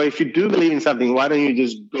saying, okay, well, if you do believe in something, why don't you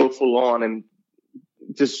just go full on and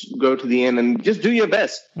just go to the end and just do your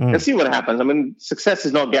best and see what happens? I mean, success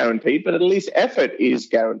is not guaranteed, but at least effort is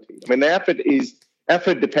guaranteed. I mean, the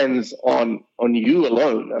effort depends on you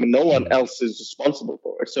alone. I mean, no one else is responsible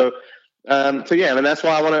for it. So yeah, I mean, that's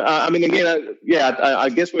why I want to. I mean, again, I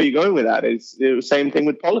guess where you're going with that is the same thing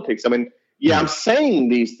with politics. I mean, yeah, I'm saying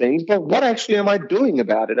these things, but what actually am I doing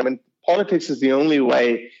about it? I mean, politics is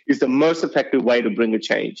the most effective way to bring a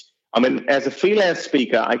change. I mean, as a freelance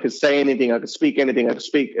speaker, I could say anything, I could speak anything, I could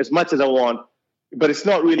speak as much as I want, but it's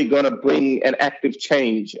not really going to bring an active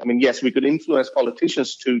change. I mean, yes, we could influence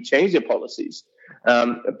politicians to change their policies,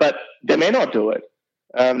 but they may not do it.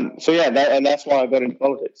 And that's why I got into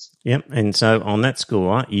politics. Yep, and so on that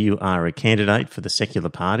score, you are a candidate for the Secular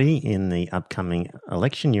Party in the upcoming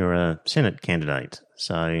election. You're a Senate candidate,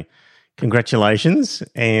 so congratulations.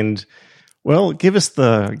 And well, give us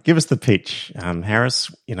the pitch,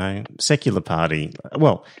 Harris. Secular Party.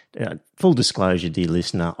 Well, full disclosure, dear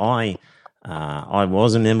listener, I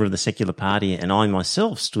was a member of the Secular Party, and I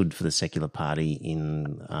myself stood for the Secular Party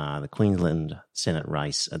in the Queensland Senate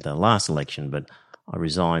race at the last election, but I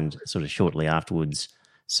resigned sort of shortly afterwards.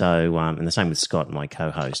 So, and the same with Scott, my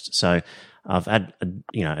co-host. So, I've had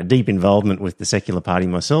a deep involvement with the Secular Party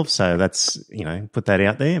myself. So that's put that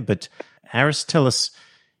out there. But Harris, tell us,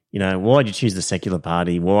 why did you choose the Secular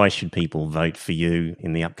Party? Why should people vote for you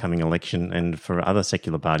in the upcoming election and for other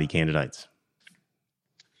Secular Party candidates?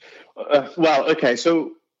 Well, okay.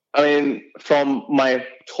 So, I mean, from my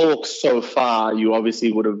talks so far, you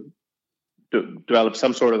obviously would have develop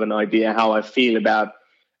some sort of an idea how I feel about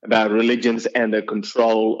religions and their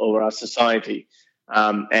control over our society.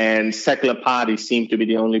 And secular parties seem to be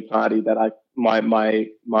the only party that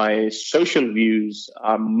my social views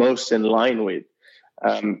are most in line with.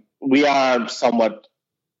 We are somewhat,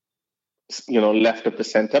 left of the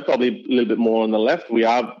center, probably a little bit more on the left. We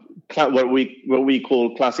are what we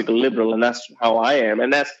call classical liberal, and that's how I am,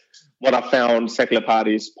 and that's what I found secular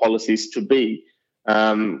parties' policies to be.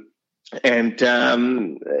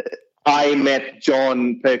 I met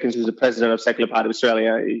John Perkins, who's the president of Secular Party of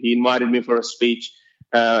Australia. He invited me for a speech,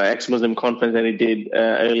 ex-Muslim conference that he did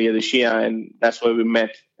earlier this year, and that's where we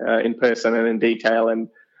met in person and in detail. And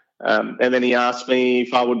then he asked me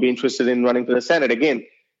if I would be interested in running for the Senate. Again,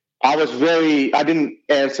 I didn't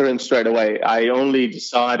answer him straight away. I only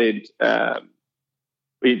decided,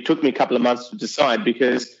 it took me a couple of months to decide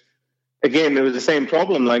because, again, it was the same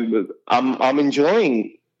problem. Like, I'm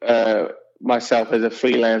enjoying myself as a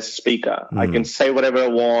freelance speaker. I can say whatever I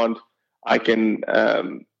want. I can, I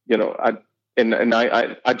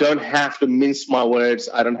don't have to mince my words.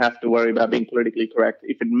 I don't have to worry about being politically correct.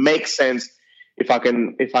 If it makes sense, if I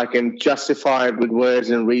can justify it with words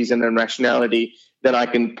and reason and rationality, then I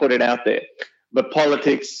can put it out there. But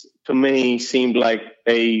politics, to me, seemed like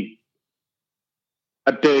a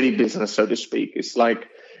dirty business, so to speak. It's like,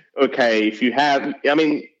 okay, you have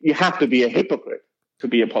to be a hypocrite to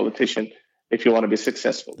be a politician if you want to be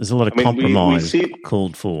successful. There's a lot of compromise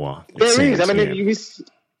called for. There is. I mean,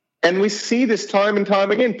 And we see this time and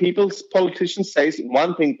time again. Politicians say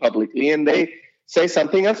one thing publicly and they say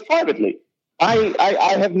something else privately.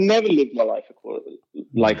 I have never lived my life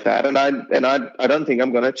like that, and I don't think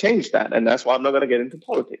I'm going to change that, and that's why I'm not going to get into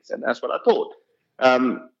politics, and that's what I thought.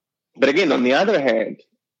 But again, on the other hand,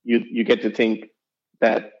 you get to think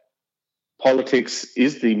that politics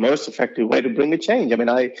is the most effective way to bring a change. I mean,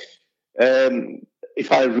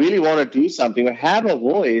 if I really want to do something, I have a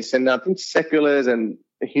voice, and I think seculars and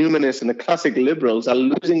humanists and the classic liberals are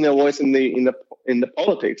losing their voice in the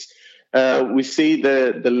politics. We see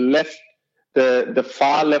the left, the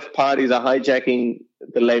far left parties are hijacking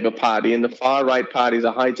the Labour Party, and the far right parties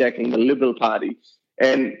are hijacking the Liberal Party,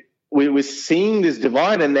 and we're seeing this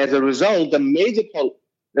divide. And as a result, the major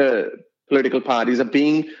political parties are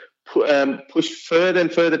being pushed further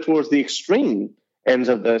and further towards the extreme ends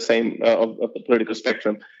of the of the political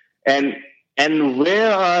spectrum, and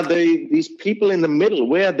where are these people in the middle?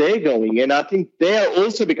 Where are they going? And I think they are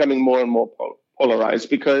also becoming more and more polarized,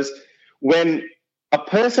 because when a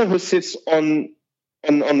person who sits on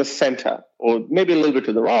the center, or maybe a little bit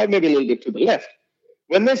to the right, maybe a little bit to the left,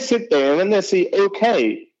 when they sit there and when they see,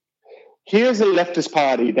 okay, here's a leftist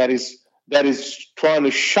party that is trying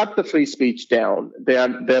to shut the free speech down. They're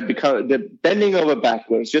bending over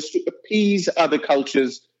backwards just to appease other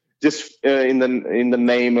cultures, just in the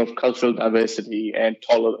name of cultural diversity and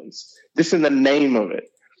tolerance, just in the name of it.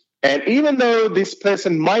 And even though this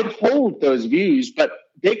person might hold those views, but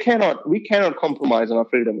we cannot compromise on our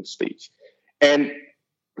freedom of speech. And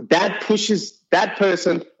that pushes that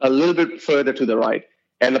person a little bit further to the right.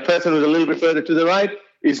 And the person who's a little bit further to the right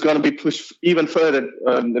is going to be pushed even further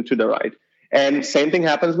to the right. And same thing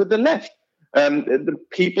happens with the left. The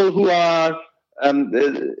people who are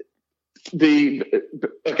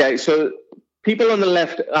so people on the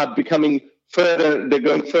left are becoming further. They're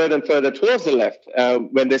going further and further towards the left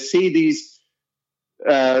when they see these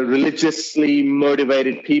religiously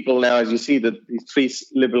motivated people. Now, as you see, these three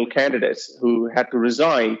liberal candidates who had to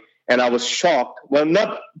resign, and I was shocked. Well,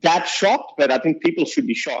 not that shocked, but I think people should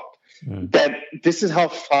be shocked that this is how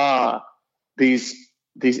far these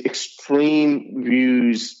extreme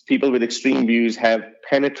views, people with extreme views, have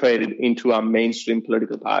penetrated into our mainstream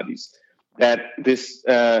political parties. That this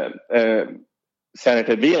Senator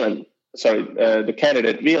Whelan, the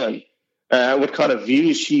candidate Whelan, what kind of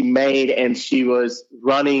views she made, and she was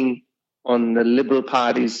running on the Liberal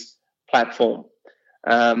Party's platform.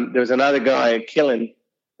 There was another guy, Killen.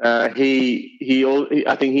 I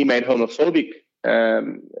think he made homophobic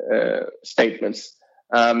statements.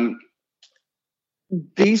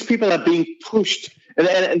 These people are being pushed,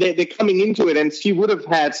 and they're coming into it, and she would have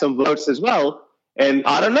had some votes as well. And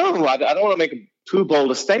I don't know. I don't want to make too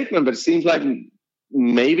bold a statement, but it seems like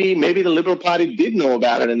maybe the Liberal Party did know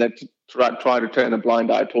about it, and they try to turn a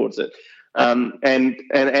blind eye towards it. And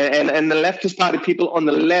the leftist party, people on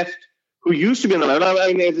the left who used to be on the left.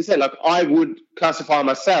 I mean, as I said, like, I would classify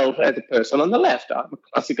myself as a person on the left. I'm a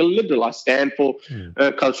classical liberal. I stand for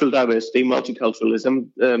cultural diversity, multiculturalism.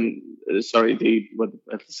 The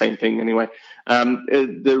same thing anyway.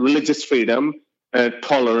 The religious freedom,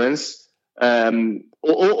 tolerance,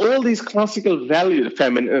 all these classical values,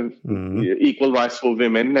 equal rights for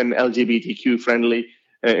women, and LGBTQ friendly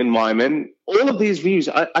environment. All of these views,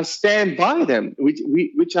 I stand by them,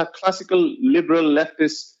 which are classical liberal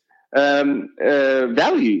leftist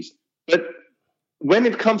values. But when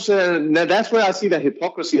it comes to, now that's where I see the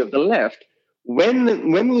hypocrisy of the left.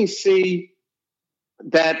 When we see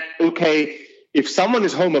that, okay, if someone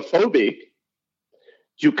is homophobic,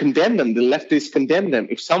 you condemn them, the leftists condemn them.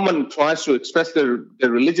 If someone tries to express their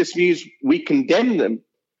religious views, we condemn them.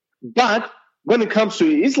 But when it comes to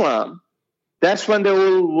Islam, that's when they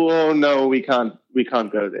all, oh no, we can't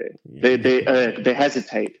go there. Yeah. They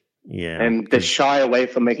hesitate. Yeah, and they shy away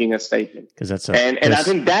from making a statement. And I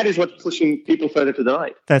think that is what's pushing people further to the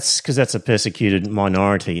right. That's because that's a persecuted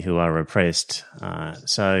minority who are oppressed.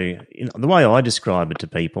 So the way I describe it to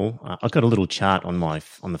people, I've got a little chart on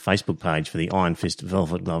the Facebook page for the Iron Fist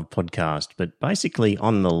Velvet Glove podcast. But basically,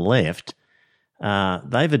 on the left,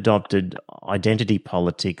 they've adopted identity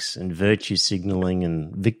politics and virtue signalling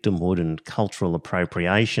and victimhood and cultural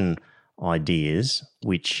appropriation ideas,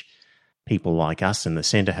 which people like us in the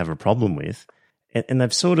centre have a problem with. And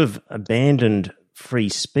they've sort of abandoned free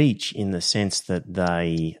speech in the sense that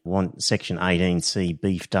they want Section 18C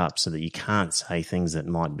beefed up so that you can't say things that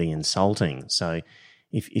might be insulting. So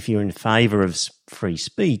if you're in favour of free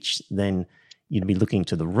speech, then you'd be looking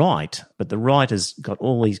to the right. But the right has got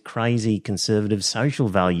all these crazy conservative social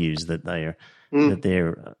values that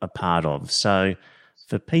they're a part of. So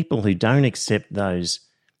for people who don't accept those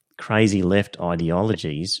crazy left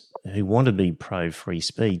ideologies, who want to be pro-free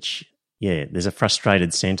speech, there's a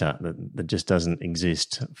frustrated centre that just doesn't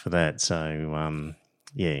exist for that. So,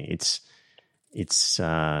 it's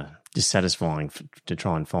dissatisfying to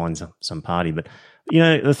try and find some party. But,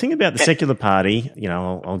 the thing about the secular party,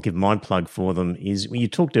 I'll give my plug for them, is when you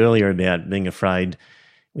talked earlier about being afraid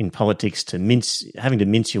in politics having to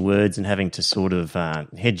mince your words and having to sort of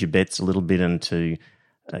hedge your bets a little bit into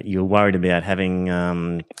you're worried about having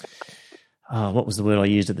what was the word I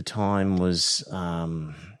used at the time was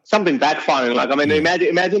something backfiring. Like,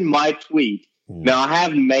 imagine my tweet. Now, I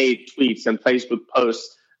have made tweets and Facebook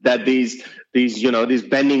posts that these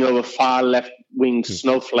bending over far left wing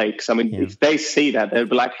snowflakes. If they see that, they'll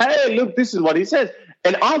be like, "Hey, look, this is what he says,"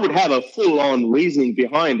 and I would have a full on reasoning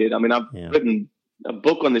behind it. I've written a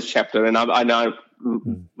book on this chapter, and I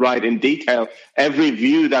write in detail every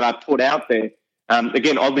view that I put out there.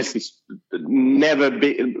 Again, obviously,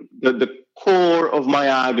 the core of my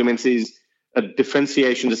arguments is a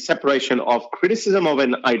differentiation, the separation of criticism of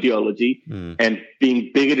an ideology and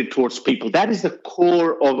being bigoted towards people. That is the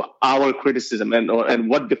core of our criticism and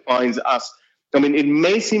what defines us. It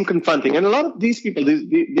may seem confronting, and a lot of these people,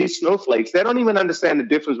 these snowflakes, they don't even understand the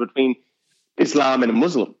difference between Islam and a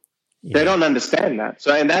Muslim. Yeah. They don't understand that.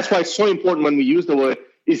 And that's why it's so important when we use the word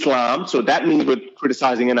Islam. So that means we're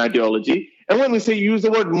criticizing an ideology. And when we use the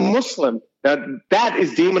word Muslim, that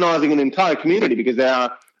is demonizing an entire community, because there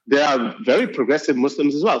are very progressive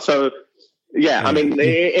Muslims as well. So,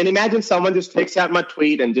 and imagine someone just takes out my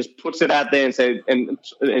tweet and just puts it out there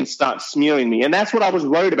and starts smearing me. And that's what I was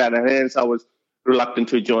worried about. And hence I was reluctant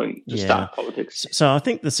to start politics. So I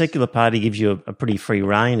think the secular party gives you a pretty free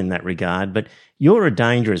rein in that regard, but you're a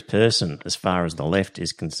dangerous person as far as the left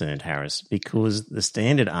is concerned, Harris, because the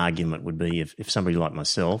standard argument would be if somebody like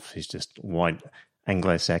myself, who's just white,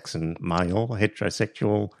 Anglo-Saxon, male,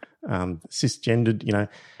 heterosexual, cisgendered,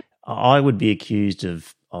 I would be accused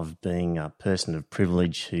of being a person of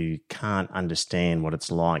privilege who can't understand what it's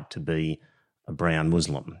like to be a brown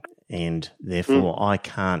Muslim, and therefore I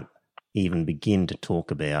can't even begin to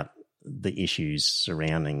talk about the issues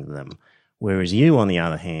surrounding them. Whereas you, on the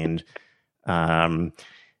other hand,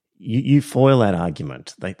 you foil that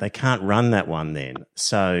argument. They can't run that one then.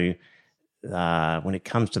 So when it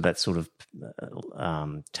comes to that sort of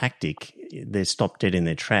tactic, they're stopped dead in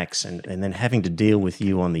their tracks, and then having to deal with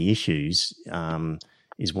you on the issues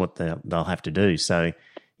is what they'll have to do. So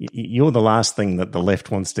you're the last thing that the left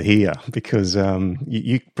wants to hear, because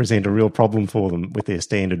you present a real problem for them with their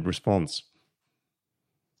standard response.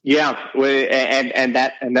 Yeah, and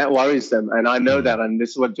that worries them, and I know that, and this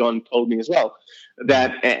is what John told me as well.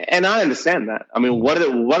 And I understand that. What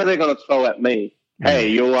are they going to throw at me? Hey,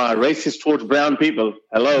 you are racist towards brown people.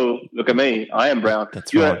 Hello, look at me. I am brown.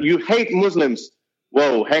 You hate Muslims.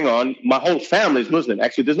 Whoa, hang on. My whole family is Muslim.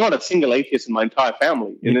 Actually, there's not a single atheist in my entire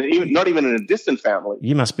family, not even in a distant family.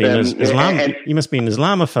 You must be an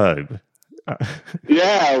Islamophobe.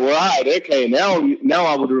 Yeah, right. Okay, now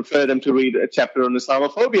I would refer them to read a chapter on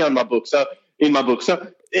Islamophobia in my book. And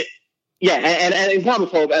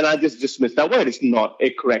Islamophobe, and I just dismiss that word. It's not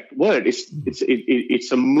a correct word.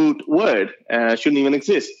 It's a moot word. Shouldn't even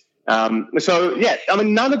exist. None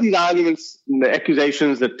of these arguments, the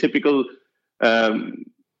accusations, the typical,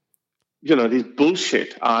 these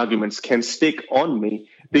bullshit arguments can stick on me.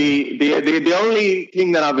 The only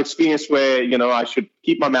thing that I've experienced where I should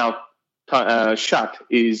keep my mouth shut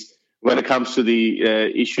is when it comes to the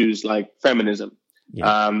issues like feminism.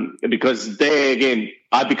 Because there again,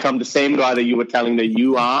 I become the same guy that you were telling that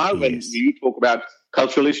you are when you talk about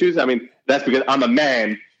cultural issues. That's because I'm a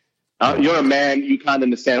man. You're a man. You can't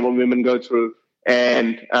understand what women go through,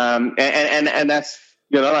 and that's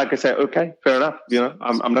like I said, okay, fair enough.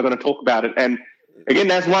 I'm not going to talk about it. And again,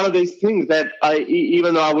 that's one of these things that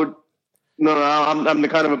even though I would, I'm the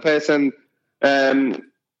kind of a person,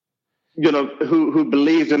 who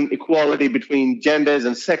believes in equality between genders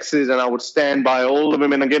and sexes, and I would stand by all the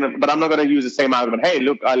women again. But I'm not going to use the same argument. Hey,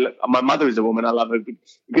 look, my mother is a woman. I love her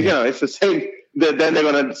because it's the same. Then they're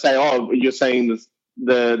going to say, "Oh, you're saying this,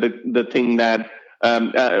 the thing that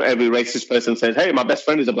every racist person says. Hey, my best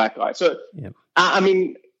friend is a black guy." So,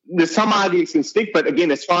 there's some arguments can stick, but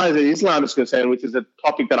again, as far as Islam is concerned, which is the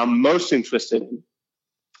topic that I'm most interested in,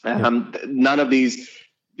 none of these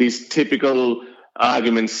typical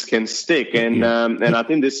arguments can stick, and I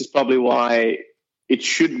think this is probably why it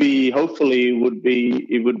should be. Hopefully,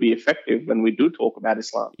 it would be effective when we do talk about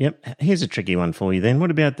Islam. Yep. Here's a tricky one for you. Then,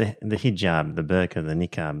 what about the hijab, the burqa, the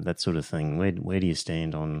niqab, that sort of thing? Where do you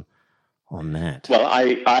stand on that? Well,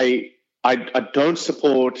 I don't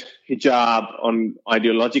support hijab on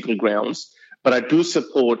ideological grounds, but I do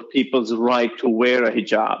support people's right to wear a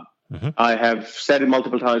hijab. I have said it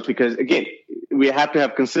multiple times because, again, we have to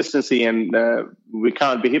have consistency and we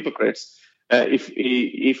can't be hypocrites.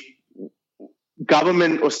 If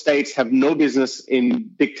government or states have no business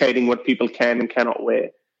in dictating what people can and cannot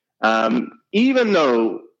wear, even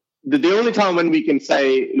though the only time when we can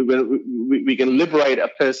say we can liberate a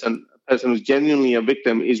person who's genuinely a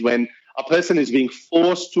victim is when a person is being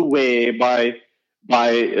forced to wear by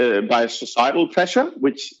societal pressure,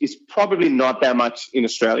 which is probably not that much in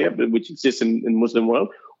Australia, but which exists in the Muslim world,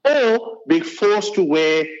 or being forced to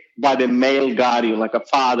wear by the male guardian, like a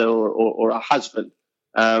father or a husband,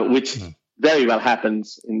 which very well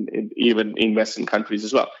happens even in Western countries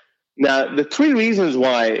as well. Now, the three reasons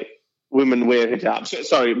why women wear hijab.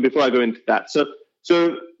 Sorry, before I go into that.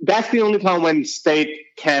 So that's the only time when state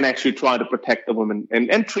can actually try to protect a woman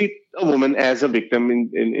and treat a woman as a victim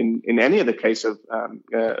in any other case of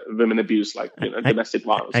women abuse, like domestic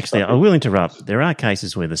violence. Actually, I will interrupt. There are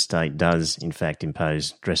cases where the state does, in fact,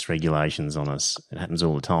 impose dress regulations on us. It happens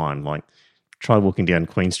all the time. Like, try walking down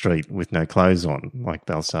Queen Street with no clothes on. Like,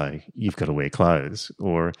 they'll say, you've got to wear clothes.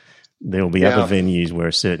 Or there will be other venues where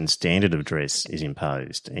a certain standard of dress is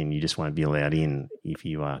imposed and you just won't be allowed in if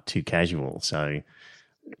you are too casual. So,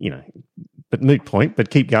 but moot point, but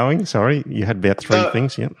keep going. Sorry, you had about three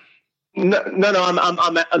things, yeah. No,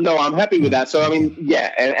 I'm happy with that. So I mean,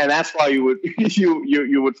 yeah, and that's why you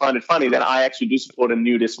would find it funny that I actually do support a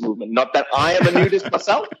nudist movement. Not that I am a nudist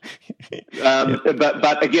myself,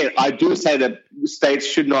 but again, I do say that states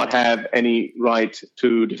should not have any right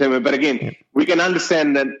to determine. But again, we can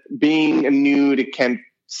understand that being a nude can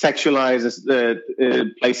sexualize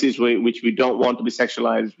the places which we don't want to be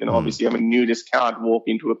sexualized. Obviously, I mean, nudists can't walk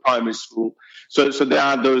into a primary school. So there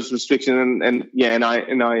are those restrictions, and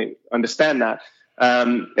I understand that.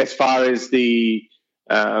 As far as the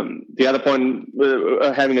other point,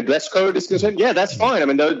 having a dress code is concerned, yeah, that's fine. I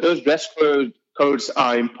mean, those dress codes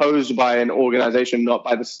are imposed by an organization, not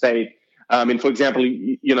by the state. I mean, for example,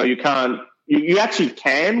 you can't. You actually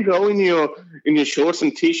can go in your shorts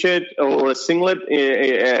and t-shirt or a singlet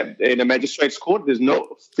in a magistrate's court. There's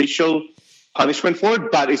no official punishment for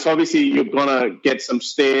it, but it's obviously you're gonna get some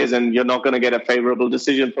stares and you're not gonna get a favorable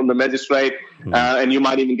decision from the magistrate, and you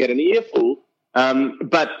might even get an earful.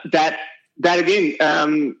 But that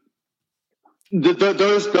again,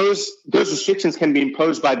 those restrictions can be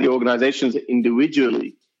imposed by the organizations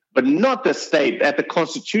individually, but not the state at the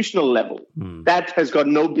constitutional level. That has got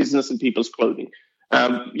no business in people's clothing.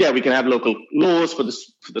 We can have local laws for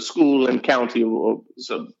the school and county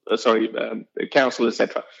council,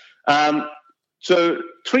 etc. So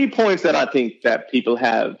 3 points that I think that people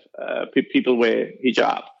have, people wear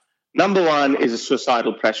hijab. Number one is a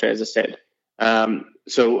societal pressure, as I said.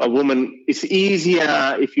 So a woman, it's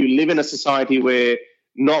easier if you live in a society where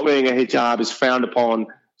not wearing a hijab is frowned upon.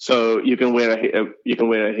 So you can wear a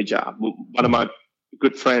hijab. One of my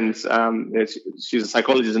good friends, she's a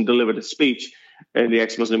psychologist and delivered a speech at the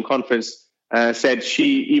ex-Muslim conference. Said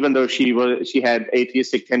even though she had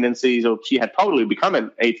atheistic tendencies, or she had probably become an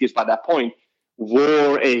atheist by that point,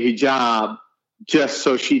 wore a hijab just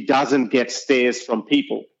so she doesn't get stares from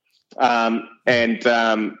people, or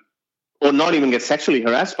not even get sexually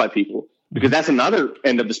harassed by people. Because that's another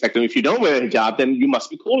end of the spectrum. If you don't wear a hijab, then you must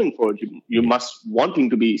be calling for it. You must wanting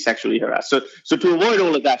to be sexually harassed. So to avoid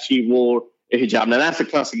all of that, she wore a hijab. Now that's a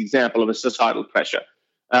classic example of a societal pressure.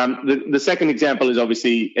 The second example is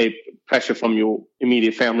obviously a pressure from your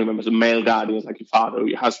immediate family members, the male guardians like your father or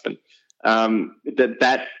your husband.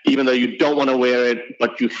 That even though you don't want to wear it,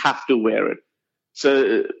 but you have to wear it.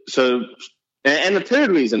 And the third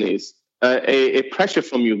reason is a pressure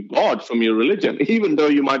from your God, from your religion, even though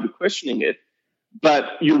you might be questioning it, but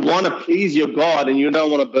you want to please your God and you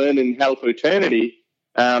don't want to burn in hell for eternity.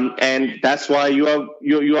 And that's why you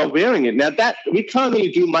are wearing it. Now that we can't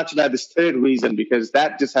really do much about this third reason, because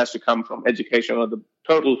that just has to come from education or the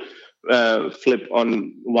total flip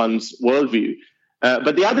on one's worldview.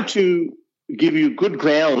 But the other two give you good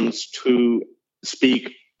grounds to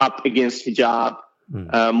speak up against hijab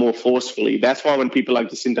more forcefully. That's why when people like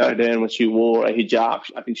Jacinta Ardern, when she wore a hijab,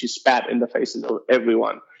 I think she spat in the faces of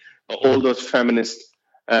everyone. All those feminist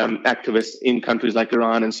activists in countries like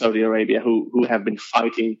Iran and Saudi Arabia who have been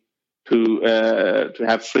fighting to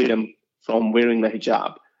have freedom from wearing the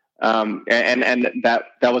hijab. And that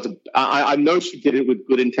was I know she did it with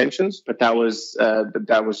good intentions, but that was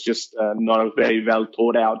just not a very well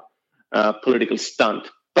thought out political stunt.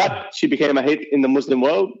 But she became a hit in the Muslim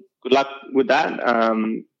world. Good luck with that.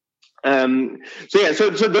 So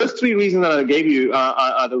those three reasons that I gave you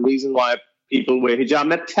are the reason why people wear hijab.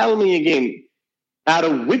 Now tell me again, out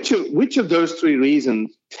of which of those three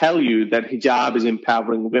reasons tell you that hijab is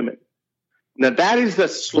empowering women? Now, that is the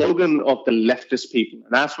slogan of the leftist people.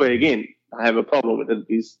 And that's where, again, I have a problem with it.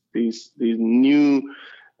 These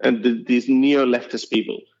neo-leftist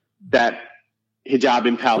people, that hijab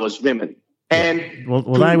empowers women. And well,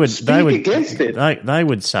 they would against it. They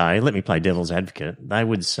would say, let me play devil's advocate. They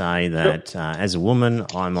would say that as a woman,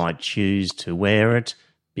 I might choose to wear it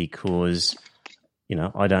because,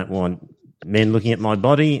 I don't want men looking at my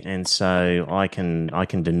body, and so I can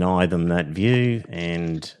deny them that view,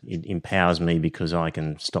 and it empowers me because I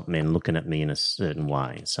can stop men looking at me in a certain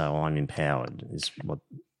way. So I'm empowered, is what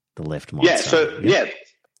the left might say.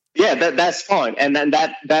 That's fine, and then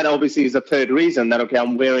that obviously is the third reason that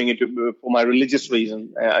I'm wearing it for my religious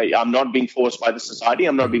reason. I'm not being forced by the society.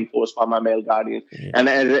 I'm not being forced by my male guardian. Yeah. And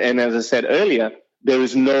as I said earlier,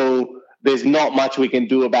 there's not much we can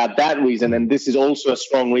do about that reason, and this is also a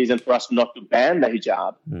strong reason for us not to ban the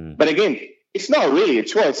hijab. But again, it's not really a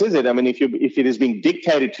choice, is it? I mean, if it is being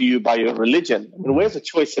dictated to you by your religion, where's the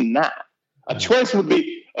choice in that? A choice would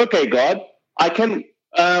be, okay, God, I can.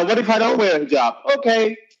 What if I don't wear a hijab?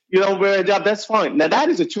 Okay, you don't wear a hijab, that's fine. Now that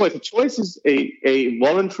is a choice. A choice is a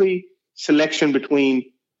voluntary selection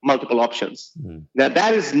between multiple options. Now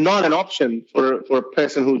that is not an option for a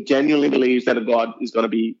person who genuinely believes that a God is going to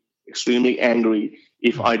be extremely angry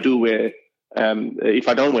if I don't wear a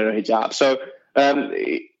hijab. So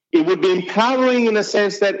it would be empowering in a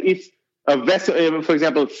sense that if for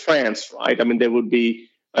example, France, right? I mean, there would be,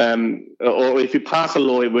 or if you pass a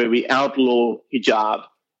law where we outlaw hijab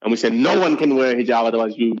and we say no one can wear a hijab,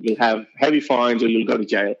 otherwise you will have heavy fines or you'll go to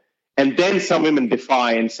jail. And then some women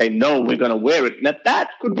defy and say, no, we're going to wear it. Now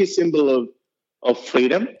that could be a symbol of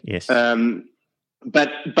freedom. Yes.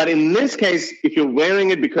 But in this case, if you're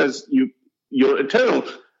wearing it because your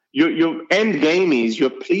end game is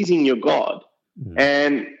you're pleasing your God,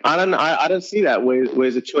 and I don't see that.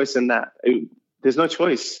 Where's the choice in that? There's no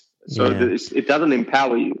choice, so it doesn't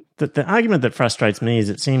empower you. The argument that frustrates me is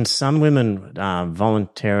it seems some women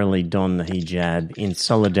voluntarily don the hijab in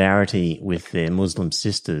solidarity with their Muslim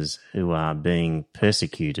sisters who are being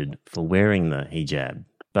persecuted for wearing the hijab,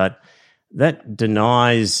 but that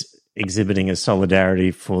denies exhibiting a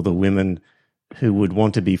solidarity for the women who would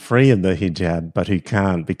want to be free of the hijab but who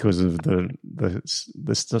can't because of the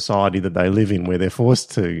society that they live in, where they're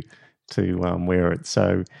forced to wear it.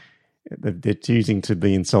 So they're choosing to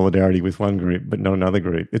be in solidarity with one group but not another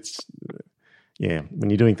group. It's when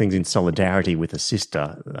you're doing things in solidarity with a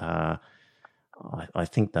sister, I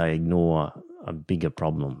think they ignore a bigger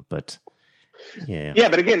problem. But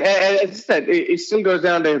but again, as I said, it still goes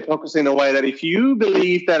down to hypocrisy in a way that if you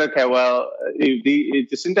believe that, okay, well,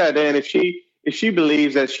 Jacinta Ardern, if she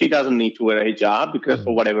believes that she doesn't need to wear a hijab because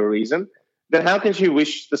for whatever reason, then how can she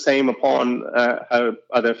wish the same upon her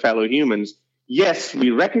other fellow humans? Yes,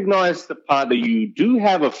 we recognize the part that you do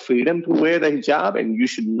have a freedom to wear the hijab, and you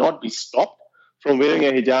should not be stopped from wearing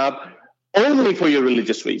a hijab only for your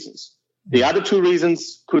religious reasons. The other two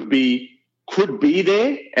reasons could be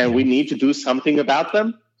there, and we need to do something about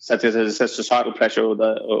them, such as societal pressure or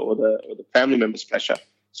the family members' pressure.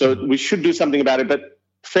 So we should do something about it. But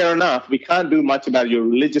fair enough, we can't do much about your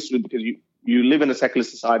religious because you live in a secular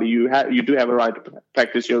society. You do have a right to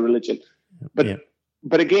practice your religion.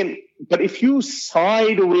 But again, if you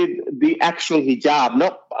side with the actual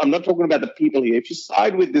hijab, I'm not talking about the people here. If you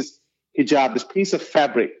side with this hijab, this piece of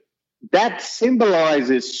fabric, that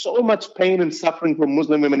symbolizes so much pain and suffering for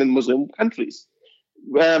Muslim women in Muslim countries.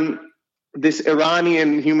 This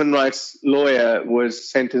Iranian human rights lawyer was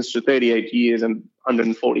sentenced to 38 years and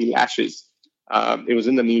 140 lashes. It was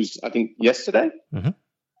in the news, I think, yesterday,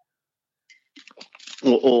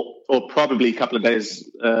 or probably a couple of days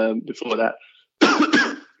before that.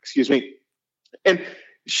 Excuse me. And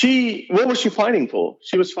what was she fighting for?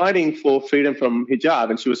 She was fighting for freedom from hijab,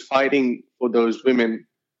 and she was fighting for those women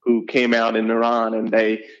who came out in Iran and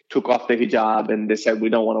they took off the hijab and they said, we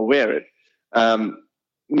don't want to wear it.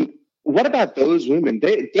 What about those women?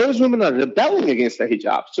 Those women are rebelling against the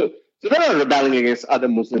hijab. So they're not rebelling against other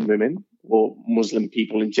Muslim women or Muslim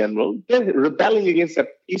people in general. They're rebelling against a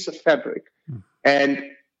piece of fabric. And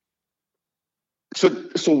so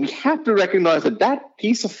we have to recognize that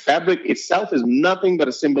piece of fabric itself is nothing but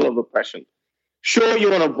a symbol of oppression. Sure, you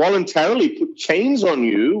want to voluntarily put chains on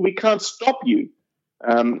you. We can't stop you.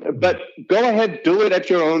 But go ahead, do it at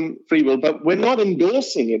your own free will. But we're not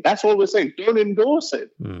endorsing it. That's all we're saying. Don't endorse it.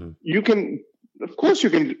 You can, of course, you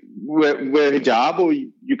can wear hijab, or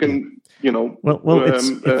you can, Well,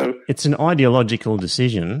 it's an ideological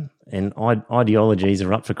decision, and ideologies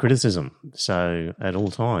are up for criticism. So at all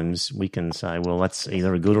times we can say, well, that's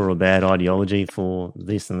either a good or a bad ideology for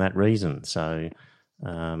this and that reason. So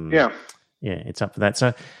it's up for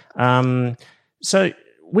that. So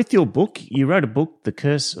with your book, you wrote a book, The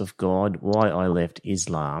Curse of God, Why I Left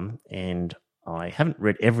Islam, and I haven't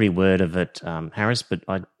read every word of it, Harris, but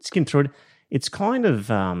I skimmed through it. It's kind of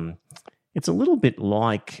it's a little bit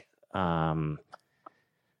like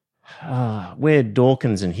where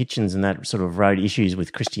Dawkins and Hitchens and that sort of wrote issues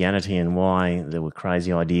with Christianity and why there were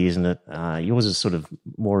crazy ideas in it. Yours is sort of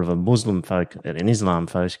more of a an Islam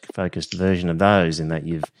focused version of those, in that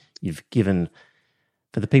you've given,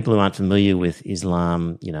 for the people who aren't familiar with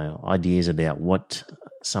Islam, ideas about what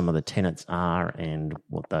some of the tenets are and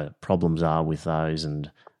what the problems are with those,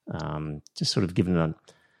 and just sort of given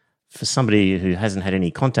for somebody who hasn't had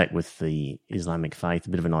any contact with the Islamic faith, a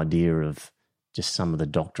bit of an idea of just some of the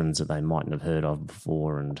doctrines that they mightn't have heard of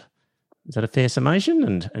before. And is that a fair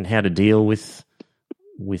summation? And how to deal with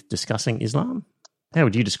discussing Islam? How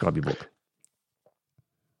would you describe your book?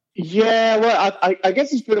 Yeah, well, I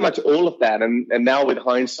guess it's pretty much all of that. And now with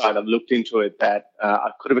hindsight, I've looked into it that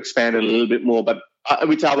I could have expanded a little bit more, but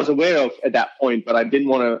which I was aware of at that point. But I didn't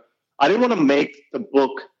want to make the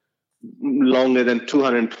book longer than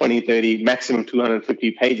 220, 30, maximum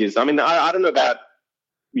 250 pages. I mean, I don't know about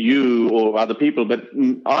you or other people, but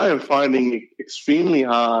I am finding it extremely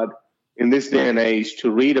hard in this day and age to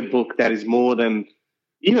read a book that is even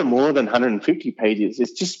more than 150 pages.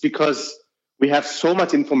 It's just because we have so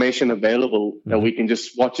much information available that we can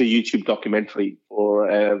just watch a YouTube documentary for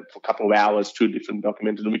a couple of hours, 2 different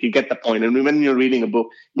documentaries, and we can get the point. And when you're reading a book,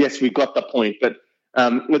 yes, we got the point, but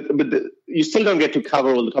you still don't get to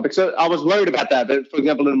cover all the topics. So I was worried about that. But for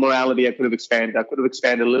example, in morality, I could have expanded a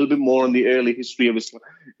little bit more on the early history of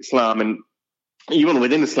Islam. And even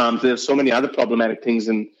within Islam, there's so many other problematic things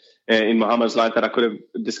in Muhammad's life that I could have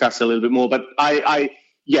discussed a little bit more. But I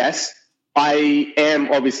am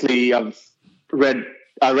obviously, I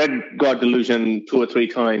read God Delusion 2 or 3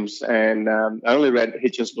 times, and I only read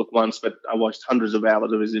Hitchens' book once, but I watched hundreds of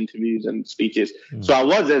hours of his interviews and speeches. So I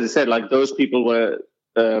was, as I said, like those people were,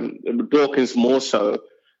 Dawkins more so,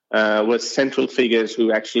 were central figures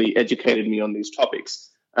who actually educated me on these topics.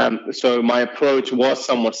 So my approach was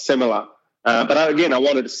somewhat similar. But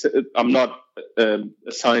I'm not a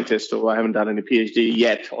scientist, or I haven't done any PhD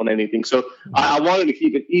yet on anything. So I wanted to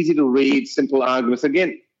keep it easy to read, simple arguments.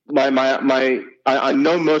 Again, I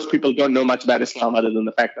know most people don't know much about Islam other than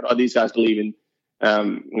the fact that these guys believe in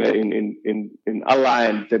Allah,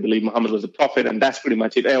 and they believe Muhammad was a prophet, and that's pretty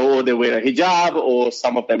much it. Or they wear a hijab, or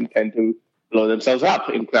some of them tend to blow themselves up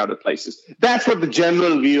in crowded places. That's what the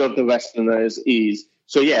general view of the Westerners is.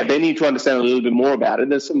 So yeah, they need to understand a little bit more about it.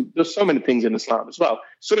 There's so many things in Islam as well,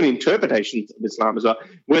 so many interpretations of Islam as well.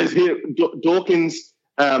 Whereas here, Dawkins'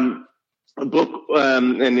 book,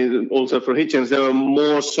 and also for Hitchens, they were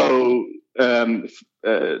more so on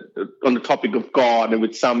the topic of God, and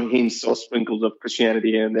with some hints or sprinkles of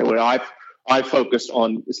Christianity, and where I focused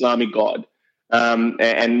on Islamic God,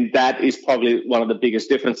 and that is probably one of the biggest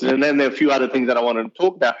differences. And then there are a few other things that I wanted to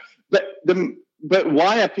talk about, but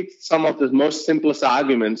why I picked some of the most simplest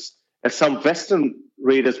arguments, and some Western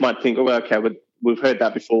readers might think, oh, well, okay, we've heard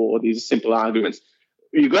that before, or these are simple arguments.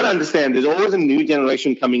 You've got to understand, there's always a new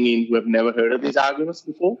generation coming in who have never heard of these arguments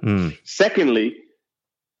before. Secondly,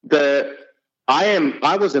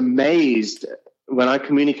 I was amazed when I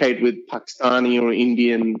communicate with Pakistani or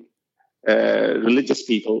Indian religious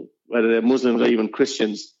people, whether they're Muslims or even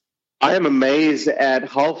Christians. I am amazed at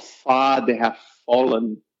how far they have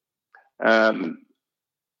fallen in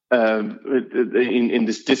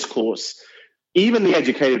this discourse. Even the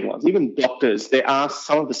educated ones, even doctors, they ask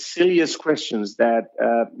some of the silliest questions that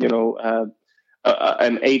an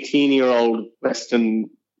 18-year-old Western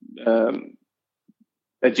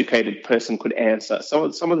educated person could answer.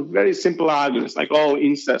 Some of the very simple arguments, like, oh,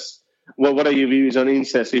 incest. Well, what are your views on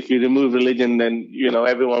incest? If you remove religion, then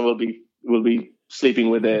everyone will be sleeping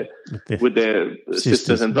with their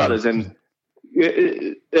sisters and brothers, and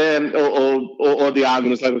or the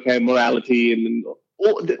arguments like, okay, morality, and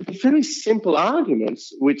all the very simple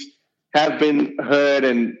arguments which have been heard,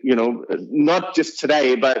 and not just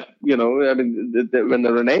today, but when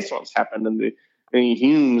the Renaissance happened, and the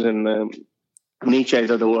Humes and Nietzsche's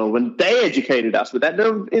of the world, when they educated us with that.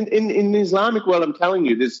 In the Islamic world, I'm telling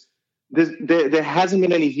you, there hasn't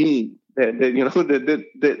been any Hume.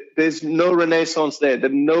 There's no Renaissance there.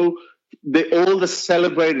 All the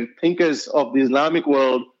celebrated thinkers of the Islamic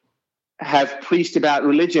world have preached about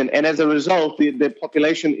religion, and as a result, the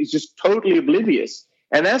population is just totally oblivious.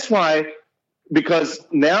 And that's why, because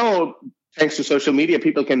now thanks to social media,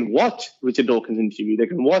 people can watch Richard Dawkins' interview. They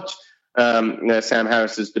can watch Sam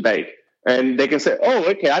Harris's debate, and they can say, "Oh,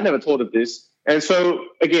 okay, I never thought of this." And so,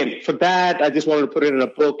 again, for that, I just wanted to put it in a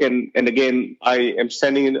book. And again, I am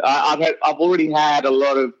sending. I've already had a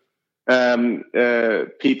lot of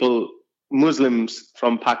people, Muslims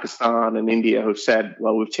from Pakistan and India, who've said,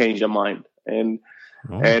 "Well, we've changed our mind." And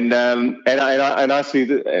I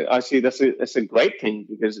see that's a great thing,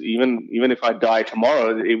 because even if I die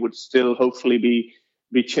tomorrow, it would still hopefully be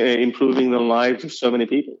improving the lives of so many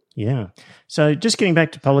people. Yeah. So just getting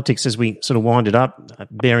back to politics as we sort of wind it up,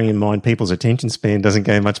 bearing in mind people's attention span doesn't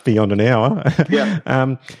go much beyond an hour. Yeah.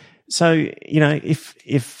 So,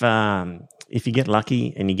 if you get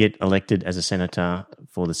lucky and you get elected as a senator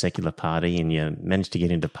for the secular party and you manage to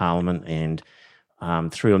get into parliament, and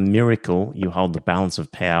through a miracle you hold the balance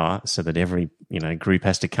of power so that every group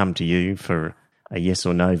has to come to you for a yes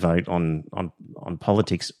or no vote on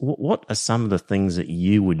politics, what are some of the things that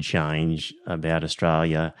you would change about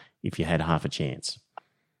Australia if you had half a chance?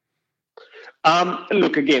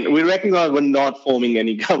 Look, again, we recognize we're not forming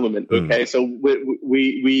any government. Okay, so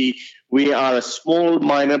we are a small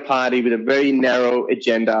minor party with a very narrow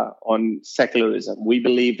agenda on secularism. We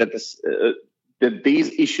believe that that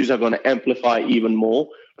these issues are going to amplify even more.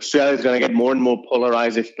 Australia is going to get more and more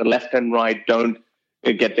polarized if the left and right don't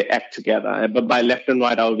get the act together. But by left and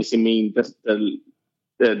right, I obviously mean the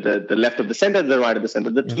left of the center, the right of the center.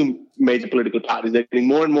 The two major political parties, they're getting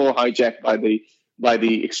more and more hijacked by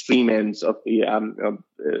the extreme ends of the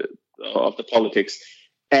politics,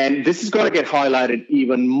 and this is going to get highlighted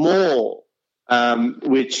even more, and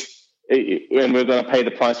we're going to pay the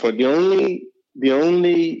price for it. The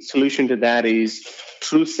only solution to that is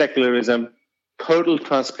true secularism, total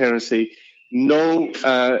transparency, no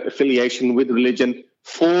affiliation with religion,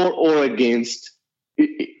 for or against.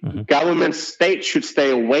 Government, state should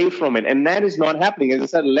stay away from it, and that is not happening. As I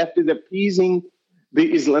said, left is appeasing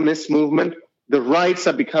the Islamist movement. The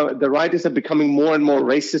rightists are becoming more and more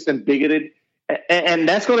racist and bigoted, and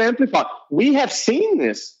that's going to amplify. We have seen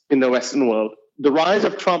this in the Western world. The rise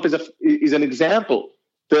of Trump is an example.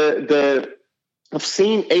 I've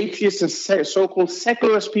seen atheists and so-called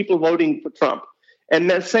secularist people voting for Trump. And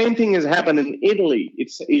that same thing has happened in Italy.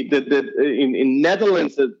 In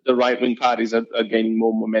Netherlands, the right-wing parties are gaining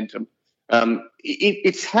more momentum.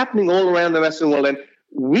 It's happening all around the Western world. And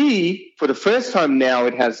we, for the first time now,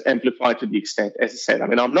 it has amplified to the extent, as I said. I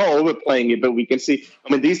mean, I'm not overplaying it, but we can see,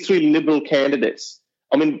 these three liberal candidates,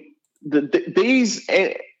 these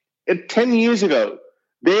 10 years ago,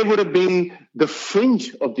 they would have been the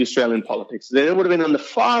fringe of the Australian politics. They would have been on the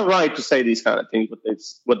far right to say these kind of things,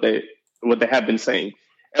 what they have been saying.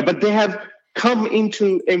 But they have come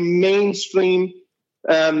into a mainstream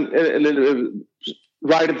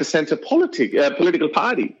right of the center political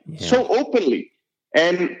party so openly.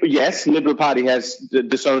 And yes, Liberal Party has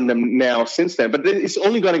disowned them now since then, but it's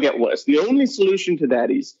only going to get worse. The only solution to that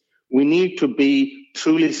is we need to be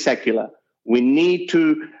truly secular. We need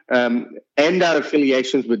to end our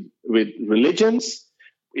affiliations with religions.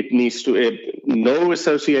 It needs to no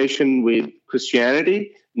association with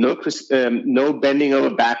Christianity, no bending over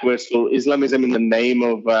backwards for Islamism in the name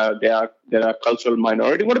of their cultural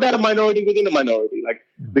minority. What about a minority within a minority, like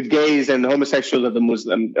the gays and homosexuals of the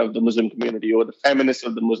Muslim community, or the feminists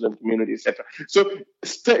of the Muslim community, etc.? So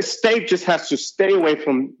state just has to stay away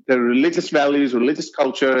from the religious values, religious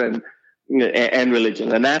culture, and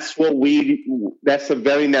religion, and that's that's a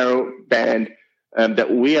very narrow band that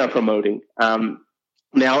we are promoting.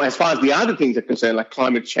 Now, as far as the other things are concerned, like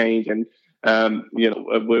climate change and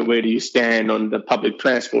where do you stand on the public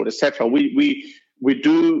transport, etc., we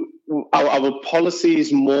do our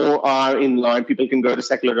policies more are in line. People can go to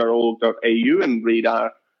secular.org.au and read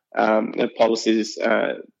our policies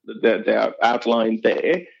that are outlined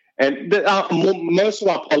there. And most of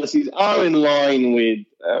our policies are in line with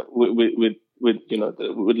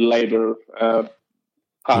Labor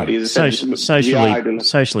parties,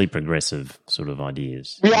 socially progressive sort of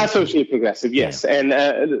ideas. We are socially progressive, yes, and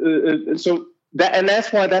that's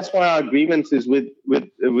why our grievances with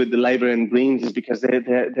the Labor and Greens is because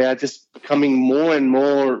they are just becoming more and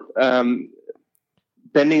more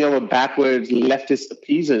bending over backwards leftist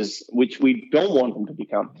appeasers, which we don't want them to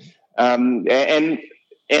become,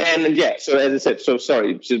 And yeah, so as I said, so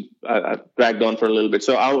sorry, I dragged on for a little bit.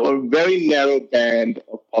 So our very narrow band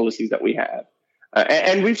of policies that we have.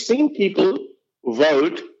 And we've seen people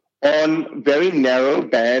vote on very narrow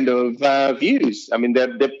band of views. I mean,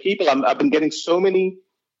 they're people, I've been getting so many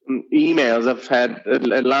emails. I've had,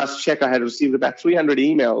 at last check, I had received about 300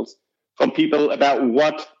 emails from people about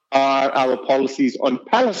what are our policies on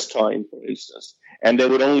Palestine, for instance. and they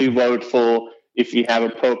would only vote for if you have a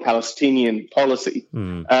pro-Palestinian policy.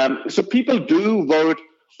 So people do vote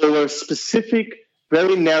over a specific,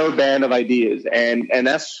 very narrow band of ideas, and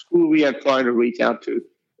that's who we are trying to reach out to.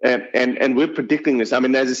 And we're predicting this. I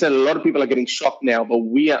mean, as I said, a lot of people are getting shocked now, but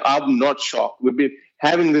I'm not shocked. We've been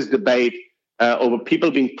having this debate over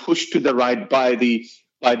people being pushed to the right by the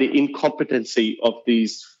incompetency of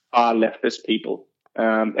these far leftist people.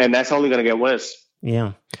 And that's only going to get worse.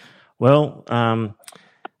 Yeah. Well,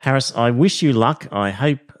 Harris, I wish you luck. I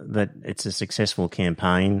hope that it's a successful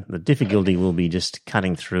campaign. The difficulty will be just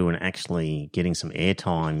cutting through and actually getting some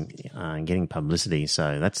airtime and getting publicity.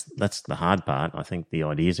 So that's the hard part. I think the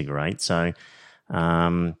ideas are great. So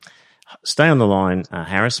stay on the line,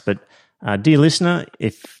 Harris. But dear listener,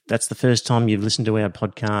 if that's the first time you've listened to our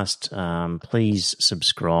podcast, please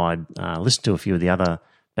subscribe. Listen to a few of the other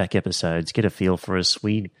back episodes. Get a feel for us.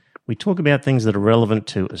 We talk about things that are relevant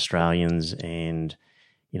to Australians, and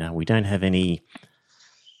we don't have any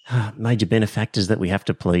major benefactors that we have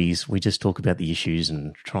to please. We just talk about the issues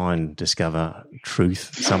and try and discover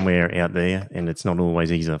truth somewhere out there, and it's not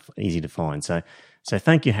always easy to find. So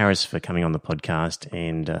thank you, Harris, for coming on the podcast,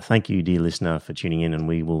 and thank you, dear listener, for tuning in, and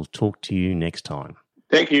we will talk to you next time.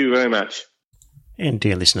 Thank you very much. And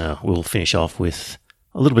dear listener, we'll finish off with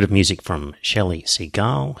a little bit of music from Shelley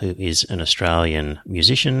Seagal, who is an Australian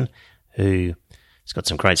musician who has got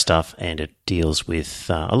some great stuff, and it deals with,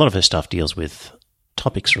 a lot of her stuff deals with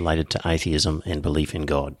topics related to atheism and belief in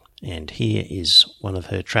God. And here is one of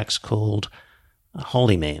her tracks called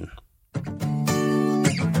Holy Man.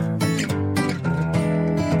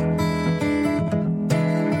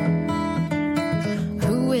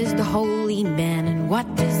 Who is the holy man, and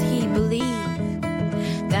what does he believe?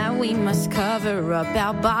 That we must cover up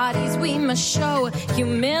our bodies, we must show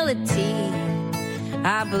humility.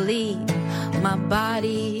 I believe my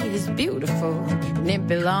body is beautiful and it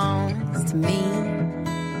belongs to me.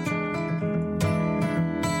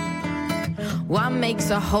 What makes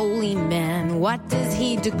a holy man? What does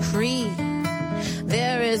he decree?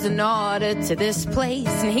 There is an order to this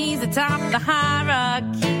place, and he's atop the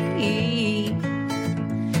hierarchy.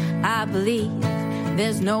 I believe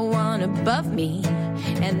there's no one above me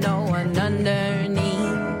and no one underneath.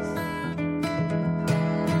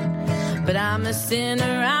 But I'm a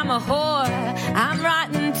sinner, I'm a whore, I'm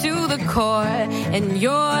rotten to the core, and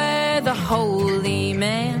you're the holy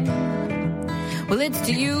man. Well, it's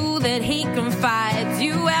to you that he confides.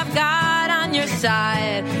 You have God on your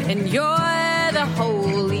side, and you're the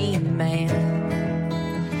holy man.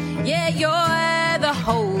 Yeah, you're the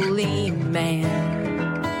holy man.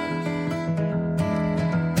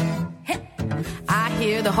 I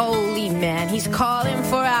hear the holy man, he's calling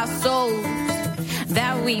for our souls,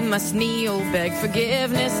 that we must kneel, beg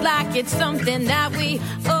forgiveness like it's something that we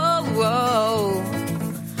owe.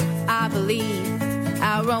 I believe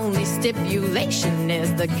our only stipulation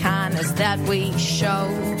is the kindness that we show.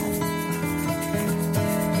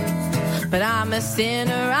 But I'm a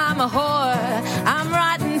sinner, I'm a whore, I'm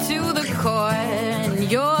rotten to the core,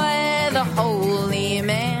 and you're the holy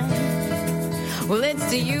man. Well, it's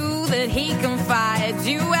to you that he confides.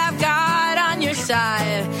 You have God on your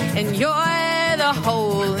side, and you're the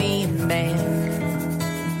holy man.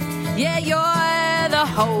 Yeah, you're the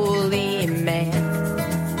holy man.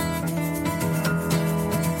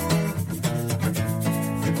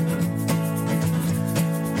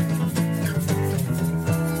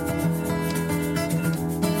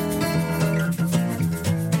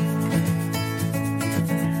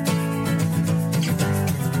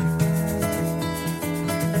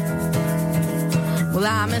 Well,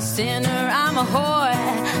 I'm a sinner, I'm a whore,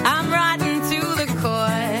 I'm rotten to the core,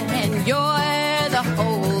 and you're the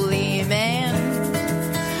holy man.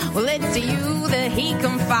 Well, it's to you that he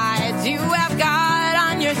confides. You have God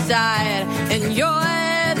on your side, and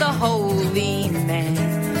you're the holy man.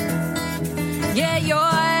 Yeah,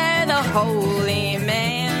 you're the holy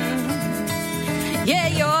man. Yeah,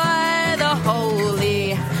 you're the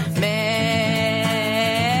holy man.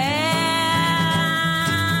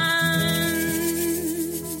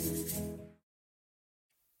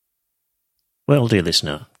 Well, dear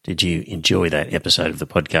listener, did you enjoy that episode of the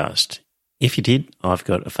podcast? If you did, I've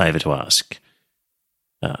got a favour to ask.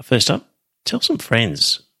 First up, tell some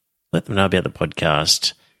friends. Let them know about the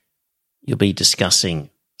podcast. You'll be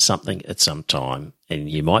discussing something at some time, and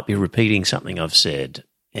you might be repeating something I've said.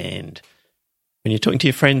 And when you're talking to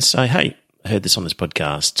your friends, say, hey, I heard this on this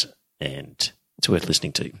podcast, and it's worth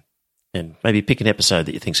listening to. And maybe pick an episode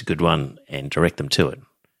that you think's a good one and direct them to it.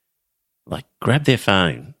 Like, grab their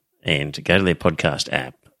phone and go to their podcast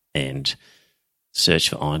app and search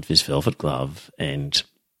for Iron Fist Velvet Glove and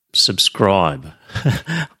subscribe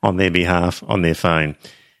on their behalf on their phone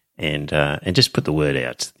and just put the word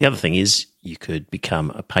out. The other thing is you could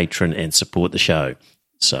become a patron and support the show.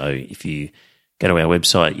 So if you go to our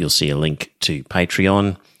website, you'll see a link to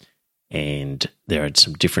Patreon, and there are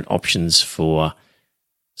some different options for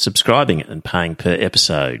subscribing and paying per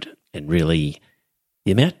episode. And really,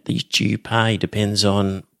 the amount that you pay depends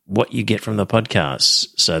on what you get from the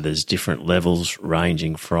podcast. So there's different levels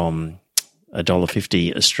ranging from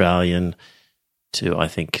 $1.50 Australian to, I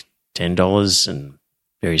think, $10 and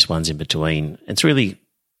various ones in between. It's really,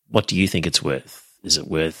 what do you think it's worth? Is it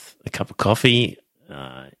worth a cup of coffee?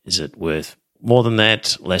 Is it worth more than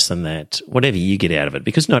that, less than that? Whatever you get out of it,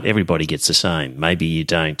 because not everybody gets the same. Maybe you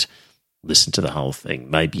don't listen to the whole thing.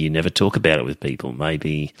 Maybe you never talk about it with people.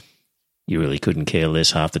 Maybe you really couldn't care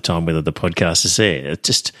less half the time whether the podcast is there.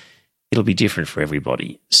 It'll be different for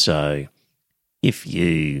everybody. So if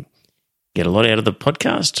you get a lot out of the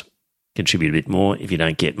podcast, contribute a bit more. If you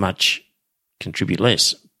don't get much, contribute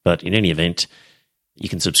less. But in any event, you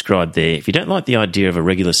can subscribe there. If you don't like the idea of a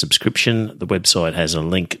regular subscription, the website has a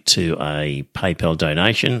link to a PayPal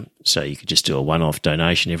donation, so you could just do a one-off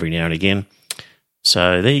donation every now and again.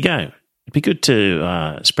 So there you go. It'd be good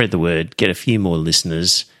to spread the word, get a few more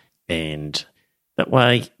listeners, and that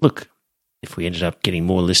way, look, if we ended up getting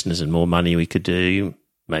more listeners and more money, we could do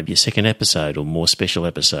maybe a second episode or more special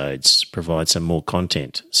episodes, provide some more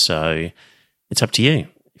content. So it's up to you.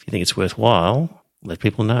 If you think it's worthwhile, let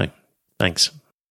people know. Thanks.